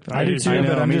 That's like I do too, know,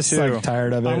 but I'm me just too. like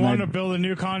tired of it. I and want to build a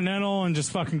new Continental and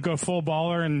just fucking go full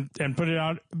baller and put it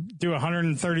out, do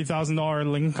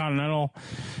 $130,000 Lincoln Continental.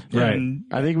 right. And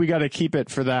I think we got to keep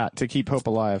it for that to keep hope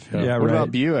alive. Yeah, What right.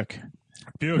 about Buick?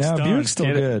 Buick's Yeah, done. Buick's still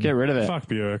good. Get rid of it. Fuck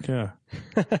Buick, yeah.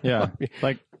 Yeah,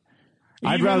 like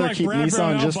I'd Even rather like keep Brad Nissan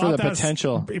Brownell just for bought the that-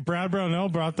 potential. Brad Brownell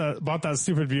bought that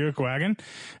stupid Buick wagon,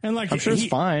 and like I'm sure it's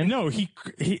fine. No,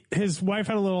 his wife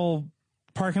had a little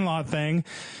parking lot thing.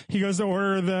 He goes to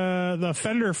order the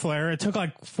fender flare. It took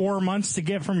like 4 months to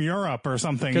get from Europe or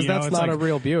something. because that's it's not like, a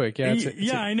real Buick.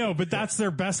 Yeah, I know, but that's their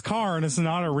best car, and it's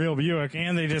not a real Buick,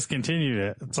 and they discontinued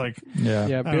it. It's like, Yeah.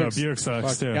 yeah. I don't know, Buick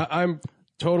sucks too. Yeah, I'm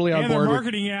totally on And their board with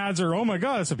marketing ads are, oh my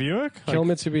god, it's a Buick. Like, Kill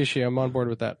Mitsubishi. I'm on board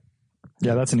with that.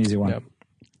 Yeah, that's an easy one. Yeah.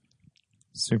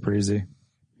 Super easy.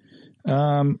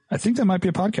 I think that might be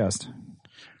a podcast.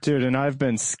 Dude, and I've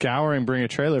been scouring Bring a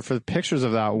Trailer for the pictures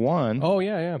of that one. Oh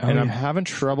yeah. and I'm having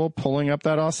trouble pulling up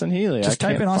that Austin Healey. Just I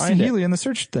type can't in Austin find it. Healey in the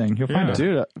search thing. You'll find Yeah. it.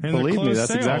 Dude, And the believe me, closed that's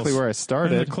sales. exactly where I And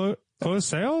started. the closed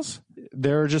sales?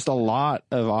 There are just a lot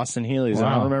of Austin Healey's. I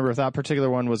Wow. don't remember if that particular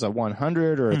one was a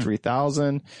 100 or a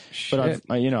 3000, but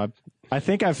I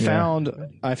think I found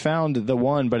the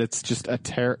one, but it's just a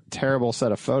terrible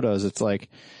set of photos. It's like,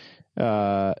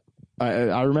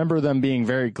 I remember them being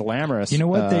very glamorous. You know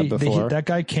what? Before. That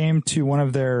guy came to one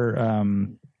of their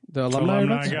The alumni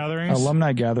events? gatherings?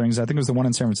 alumni gatherings. I think it was the one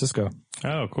in San Francisco.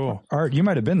 Oh, cool. Art, you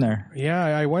might have been there. Yeah,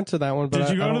 I went to that one, but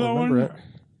Did you I go to don't that remember one? it.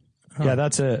 Yeah,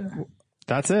 that's it.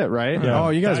 That's it, right? Yeah. Oh,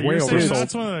 you guys way You're saying oversold.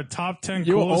 that's one of the top 10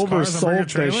 You coolest cars on Bring a oversold the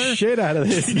Trailer? shit out of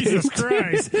this. Jesus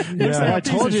Christ. Looks like I a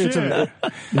piece told of you it's shit. a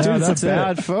No, dude. It's that's a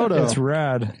bad it. photo. It's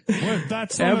rad. What,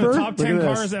 that's one of Ever? the top Look 10 at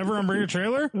this. cars ever on Bring a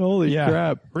Trailer? Holy Yeah.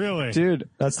 crap, Really? dude!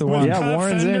 That's the With one. Yeah, cut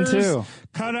Warren's in, fenders, too.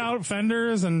 Cut out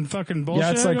fenders and fucking bullshit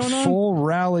Yeah, it's like going on? full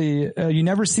rally. You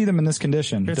never see them in this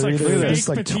condition. It's They're like either fake just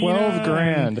like patina 12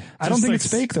 grand. and I don't just think like it's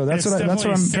fake, though. That's it's what I'm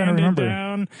definitely trying to remember.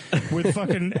 Down with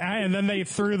fucking, and then they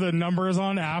threw the numbers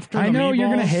on after. I the know you're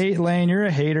gonna meatballs. hate Lane. You're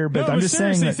a hater, but No, I'm just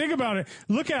saying seriously, that, think about it.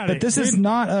 Look at that it. this is Dude,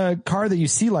 not a car that you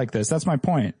see like this. That's my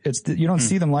point. It's that you don't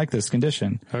see them like this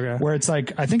condition. Okay. Where it's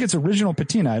like I think it's original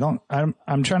patina.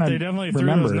 I'm trying to They definitely threw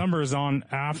remember. those numbers on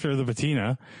after the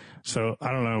patina. So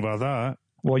I don't know about that.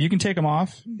 Well, you can take them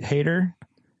off, hater.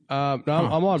 No, I'm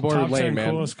on board Top with 10 Lane, man.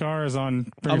 coolest cars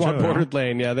on Bring I'm a on Trailer. board with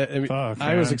Lane. Yeah, that, I, mean, Fuck,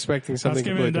 I was man. expecting something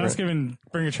completely That's different. giving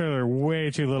Bring a Trailer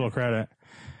way too little credit.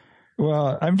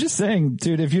 Well, I'm just saying,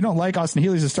 dude, if you don't like Austin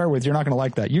Healey's to start with, you're not going to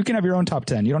like that. You can have your own top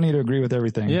 10. You don't need to agree with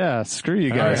everything. Yeah, screw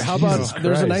you All right, guys. how about Jesus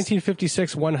there's a Christ.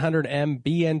 1956 100M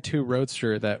BN2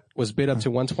 Roadster that was bid up to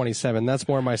 127. That's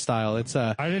more my style. It's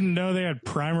I didn't know they had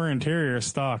primer interior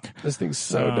stock. this thing's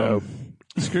so Um, dope.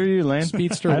 Screw you, Lane.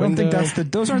 Speedster I don't window.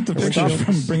 think those aren't the pictures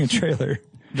from Bring a Trailer.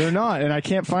 They're not, and I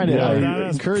can't find it. Yeah. I That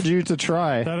is- encourage you to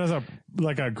try. That is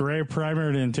a gray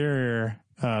primered interior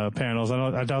panels.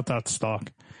 I doubt that's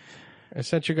stock. I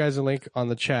sent you guys a link on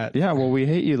the chat. Yeah, well, we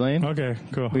hate you, Lane. Okay,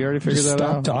 cool. We already figured Just that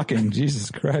stop out. talking.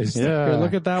 Jesus Christ. Yeah. Here,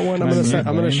 look at that one. Can I mute I'm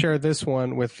gonna Lane? share this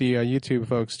one with the YouTube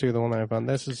folks too. The one that I found.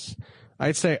 This is.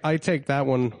 I'd say I take that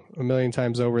one a million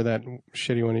times over that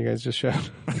shitty one you guys just showed.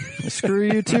 Screw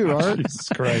you too, Art. Jesus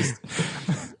Christ.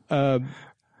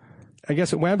 I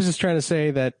guess what Wabs is trying to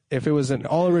say that if it was an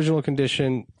all original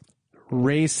condition,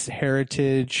 race,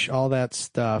 heritage, all that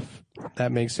stuff,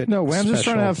 that makes it No, Wham's just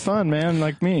special. trying to have fun, man,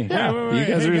 like me. Yeah, wait, You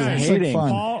guys hey, are just guys, hating.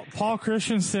 fun. Paul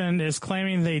Christensen is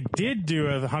claiming they did do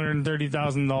a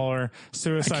 $130,000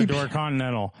 Suicide Door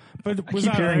Continental, but was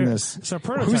keep that hearing a, this. It's a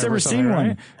prototype. Who's ever or something, seen one?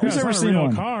 right? Who's Yeah, ever it's not a seen real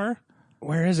one? car?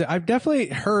 Where is it? I've definitely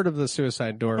heard of the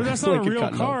Suicide Door. But that's not a Lincoln real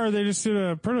Continental. car. They just did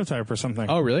a prototype or something.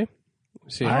 Oh, really?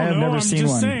 See, I have don't know. never I'm seen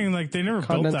just one. saying, like they never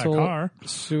built that Continental car.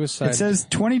 Suicide. It says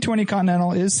 2020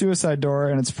 Continental is Suicide Door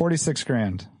and it's 46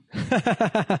 grand.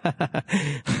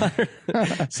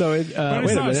 so. It, But wait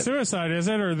it's a not minute. Suicide, is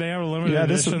it? Or they have a limited Yeah,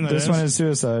 this edition? one is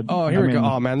Suicide. Oh, here I we go.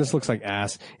 mean, Oh man, this looks like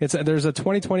ass. There's a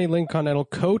 2020 Lincoln Continental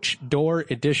Coach Door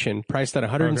Edition priced at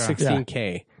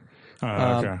 $116K.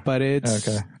 Okay. But it's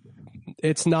Okay.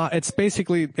 it's not. It's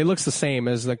basically it looks the same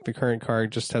as like the current car. It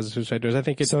just has Suicide Doors. I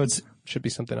think it So it's should be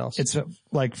something else.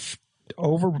 like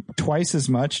over twice as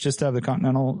much just to have the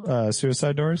Continental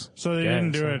Suicide Doors. So they Yeah,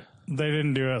 didn't do so- it. They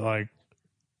didn't do it like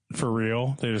for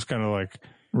real. They just kind of like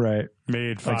Right.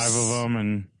 made five Like of them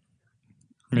and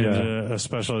made Yeah. a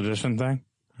special edition thing.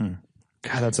 God,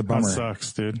 that's a That bummer.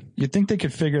 sucks, dude. You'd think they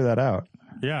could figure that out.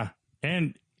 Yeah,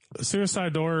 and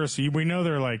Suicide Doors. We know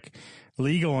they're like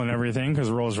legal and everything because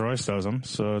Rolls Royce does them.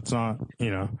 So it's not,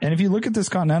 And if you look at this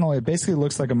Continental, it basically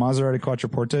looks like a Maserati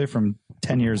Quattroporte from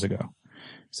 10 years ago.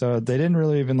 So they didn't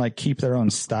really even like keep their own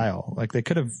style. Like they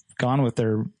could have gone with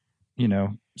their,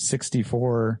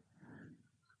 64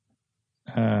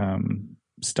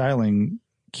 styling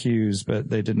cues, but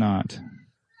they did not.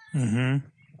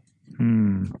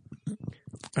 Mm-hmm.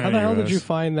 How the hell did you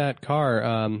find that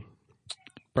car,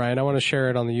 Brian? I want to share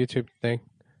it on the YouTube thing.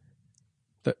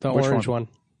 The Which orange one.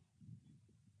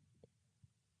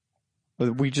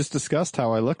 We just discussed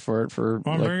how I looked for it for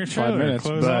Bring a like 5 trailer. minutes.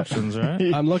 Closed but options, right?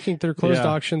 I'm looking through closed Yeah.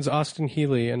 auctions, Austin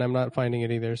Healey, and I'm not finding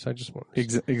it either. So I just want.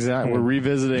 Exactly. We're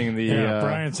revisiting the Yeah,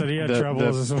 Brian said he had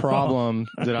troubles as the well. problem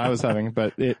that I was having,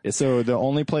 but so the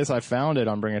only place I found it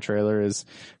on Bring a Trailer is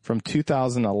from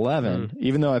 2011.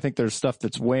 Even though I think there's stuff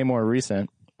that's way more recent.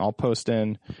 I'll post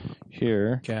in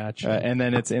here. Gotcha. And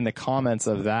then it's in the comments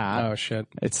of that. Oh shit.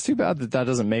 It's too bad that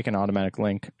doesn't make an automatic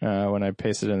link when I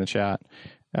paste it in the chat.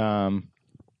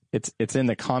 It's in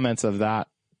the comments of that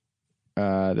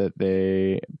that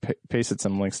they pasted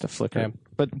some links to Flickr. Okay.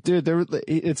 But dude,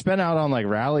 it's been out on like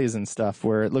rallies and stuff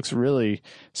where it looks really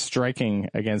striking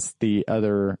against the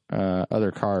other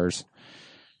cars.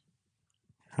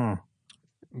 Huh.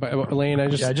 But Elaine, I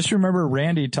just remember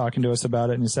Randy talking to us about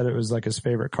it and he said it was like his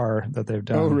favorite car that they've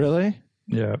done. Oh, really?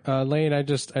 Yeah. Lane, I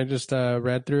just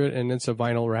read through it, and it's a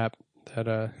vinyl wrap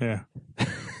that Yeah.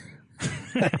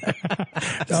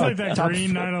 It's like that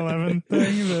green 911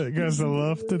 thing that goes to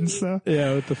left and stuff.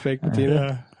 yeah with the fake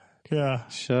patina. Yeah.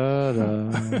 Shut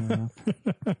up.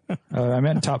 I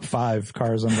meant top 5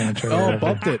 cars on the trailer. Oh,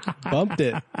 bumped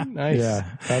it. Nice. Yeah,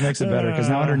 that makes it better because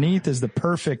now underneath is the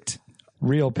perfect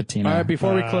Real patina. All right,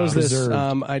 before we close this,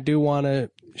 Preserved. I do want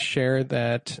to share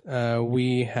that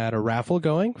we had a raffle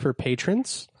going for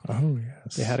patrons. Oh,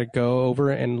 yes. They had to go over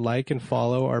and like and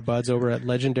follow our buds over at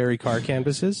Legendary Car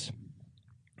Canvases.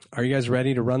 Are you guys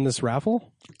ready to run this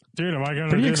raffle? Dude, am I going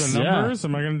to do the numbers?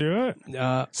 Am I going to do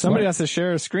it? Somebody has to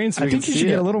share a screen so I we think can you see should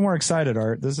get it. a little more excited,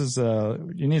 Art. This is,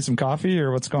 you need some coffee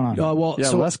or what's going on? Well, Yeah,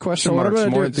 less question what I'm marks,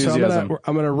 gonna more do- so enthusiasm.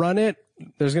 I'm going to run it.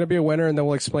 There's going to be a winner, and then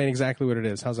we'll explain exactly what it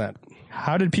is. How's that?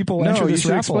 How did people No, enter you this should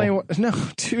raffle? explain what, no,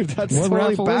 dude, that's What totally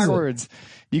raffle is it? backwards.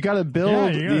 You got to build Yeah,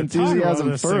 you the gotta talk about enthusiasm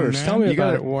this thing, first. man. Tell me you about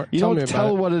gotta- it, War. You Tell don't me about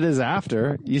tell it. what it is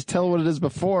after. You tell what it is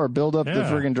before. Build up the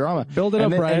Yeah. friggin' drama. Build it And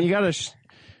up, then- Brian. And you got to.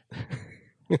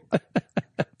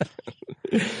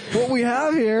 What we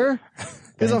have here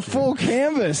is a full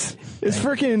canvas. It's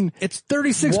freaking. It's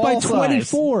 36 Wall by size.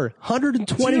 24,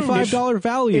 $125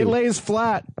 value. It lays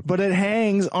flat, but it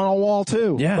hangs on a wall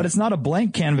too. Yeah. But it's not a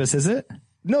blank canvas, is it?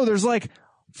 No, there's like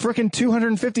freaking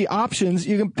 250 options.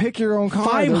 You can pick your own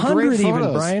car. They're 500 great even,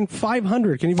 photos. Brian.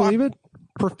 500. Can you believe it?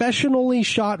 Professionally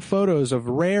shot photos of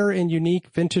rare and unique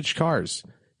vintage cars.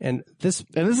 And this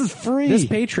And this is free. this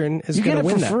patron is You going get to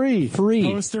it win for that. free. Free.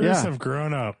 Posters Yeah. have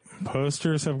grown up.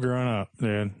 Posters have grown up,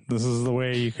 dude. This is the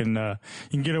way you can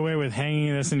get away with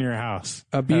hanging this in your house.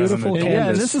 A beautiful As an adult. canvas. Yeah,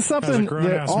 and this is As a something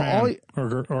grown-ass that man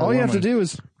or all you have to woman. do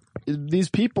is these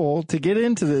people to get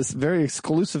into this very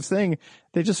exclusive thing,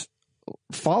 they just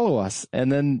follow us,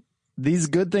 and then these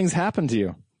good things happen to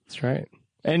you. That's right.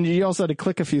 And you also had to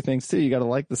click a few things too. You got to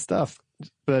like the stuff.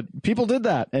 But people did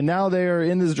that, and now they are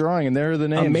in this drawing, and there are the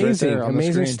names. Amazing, right there on the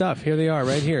amazing screen. stuff. Here they are,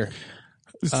 right here.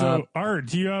 So, Art,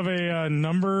 do you have a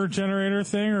number generator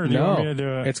thing, or do you No, want me to do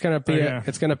it? it's going to be. Okay.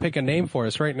 It's going to pick a name for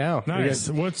us right now. Nice.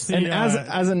 What's the And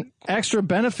as an extra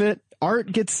benefit,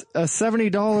 Art gets a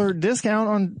 $70 discount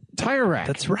on Tire Rack.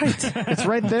 That's right. It's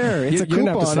right there. It's You a didn't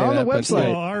have to coupon say on that, the but website.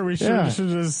 Well, Art, we should Yeah. have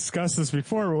discussed this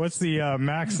before. But what's the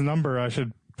max number I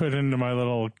should put into my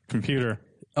little computer?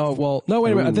 Oh well, no.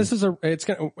 Wait a minute. This is a. It's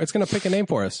gonna pick a name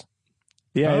for us.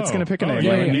 Yeah, it's Oh. going to pick a Oh, name.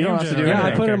 yeah, Like, yeah, you don't name have to do generator. Yeah, I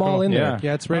anything. put Okay, them all cool. in there. Yeah.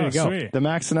 Yeah, it's ready Oh, to go. sweet. The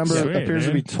max number Sweet, appears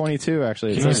to be dude. 22,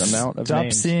 actually. It Can you says amount of Stop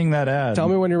names. seeing that ad. Tell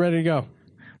me when you're ready to go.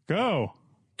 Go.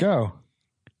 Go.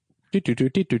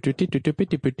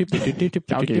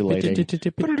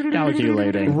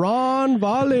 Calculating. Ron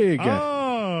Valig.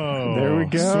 Oh, There we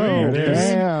go. Sweet, dude.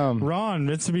 Damn. Ron,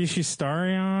 Mitsubishi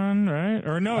Starion, right?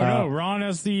 Or no, Ron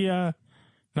has the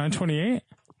 928.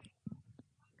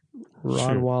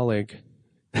 Ron Walig.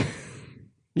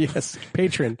 Yes,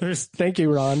 patron. There's Thank you,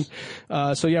 Ron.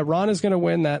 So yeah, Ron is going to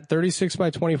win that 36 by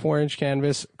 24 inch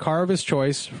canvas, car of his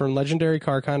choice from Legendary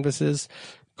Car Canvases.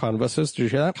 Canvases, did you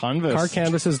hear that? Canvas.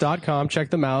 Carcanvases.com.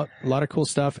 Check them out. A lot of cool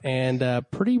stuff and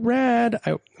pretty rad.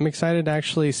 I'm excited to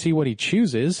actually see what he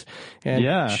chooses and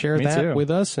Yeah, share me that too. with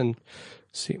us and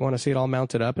want to see it all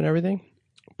mounted up and everything.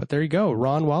 But there you go,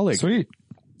 Ron Walig. Sweet.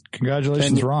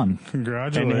 Congratulations, Ron.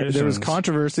 congratulations. And there was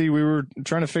controversy. We were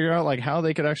trying to figure out like how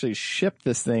they could actually ship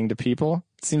this thing to people.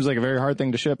 It seems like a very hard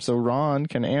thing to ship. So Ron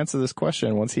can answer this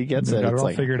question once he gets it. Got it It's all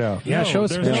like, figured out. Yeah, show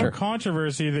us a there's picture. no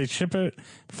controversy. They ship it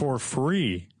for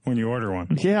free when you order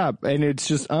one. yeah, and it's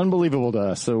just unbelievable to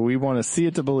us. So we want to see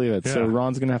it to believe it. So Yeah.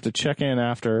 Ron's going to have to check in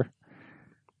after.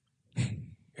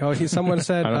 Oh, someone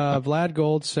said, Vlad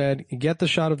Gold said, get the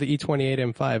shot of the E28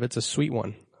 M5. It's a sweet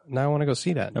one. Now I want to go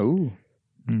see that. Oh,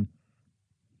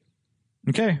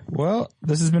 Okay. Well,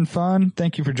 this has been fun.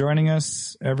 Thank you for joining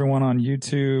us, everyone on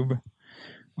YouTube,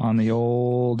 on the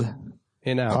old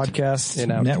In out. podcast In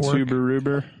out. network.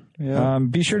 Ruber. Yeah.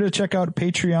 Be sure to check out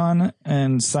Patreon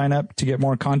and sign up to get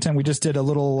more content. We just did a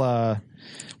little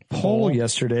poll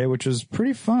yesterday, which was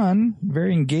pretty fun,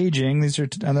 very engaging. These are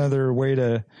another way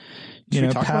to, Should we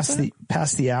talk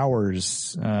pass the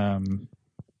hours.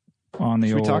 On the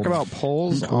Should we old, talk about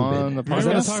polls on the Maybe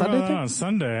we'll podcast? talk about that on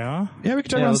Sunday, huh? Yeah, we can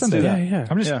talk Yeah, about let's Sunday. do that. Yeah.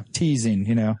 I'm just Yeah. teasing,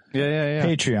 Yeah, yeah.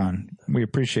 Patreon. We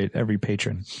appreciate every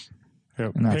patron.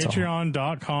 Yep. And that's all.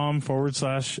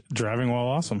 Patreon.com/driving while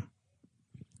awesome.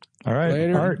 All right.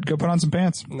 Later. Art, go put on some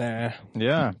pants. Nah.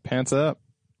 Yeah, pants up.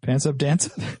 Pants up, dance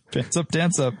up. Pants up,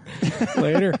 dance up.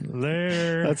 Later.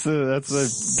 There. That's the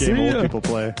game See ya. old people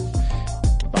play.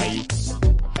 Bye.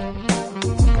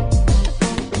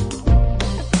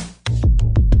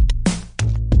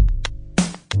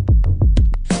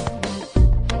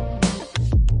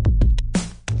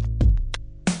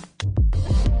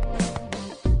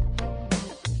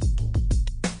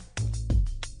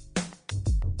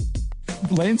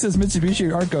 Lane says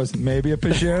Mitsubishi. Art goes, maybe a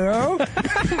Pajero.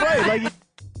 Right, like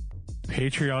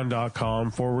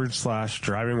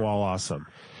Patreon.com/driving while awesome.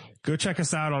 Go check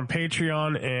us out on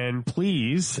Patreon and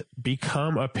please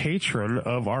become a patron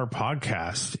of our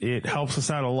podcast. It helps us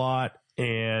out a lot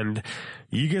and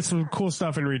you get some cool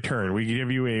stuff in return. We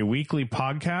give you a weekly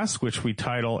podcast, which we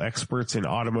title Experts in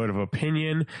Automotive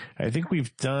Opinion. I think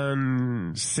we've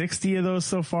done 60 of those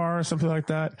so far, something like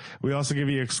that. We also give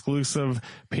you exclusive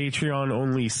Patreon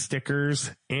only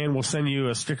stickers, and we'll send you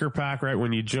a sticker pack right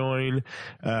when you join.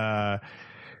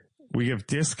 We give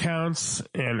discounts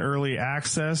and early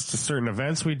access to certain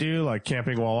events we do, like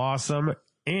Camping While Awesome,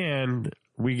 and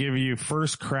we give you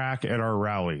first crack at our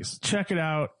rallies. Check it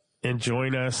out and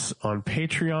join us on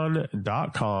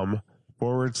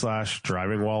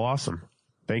patreon.com/driving while awesome.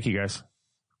 Thank you guys.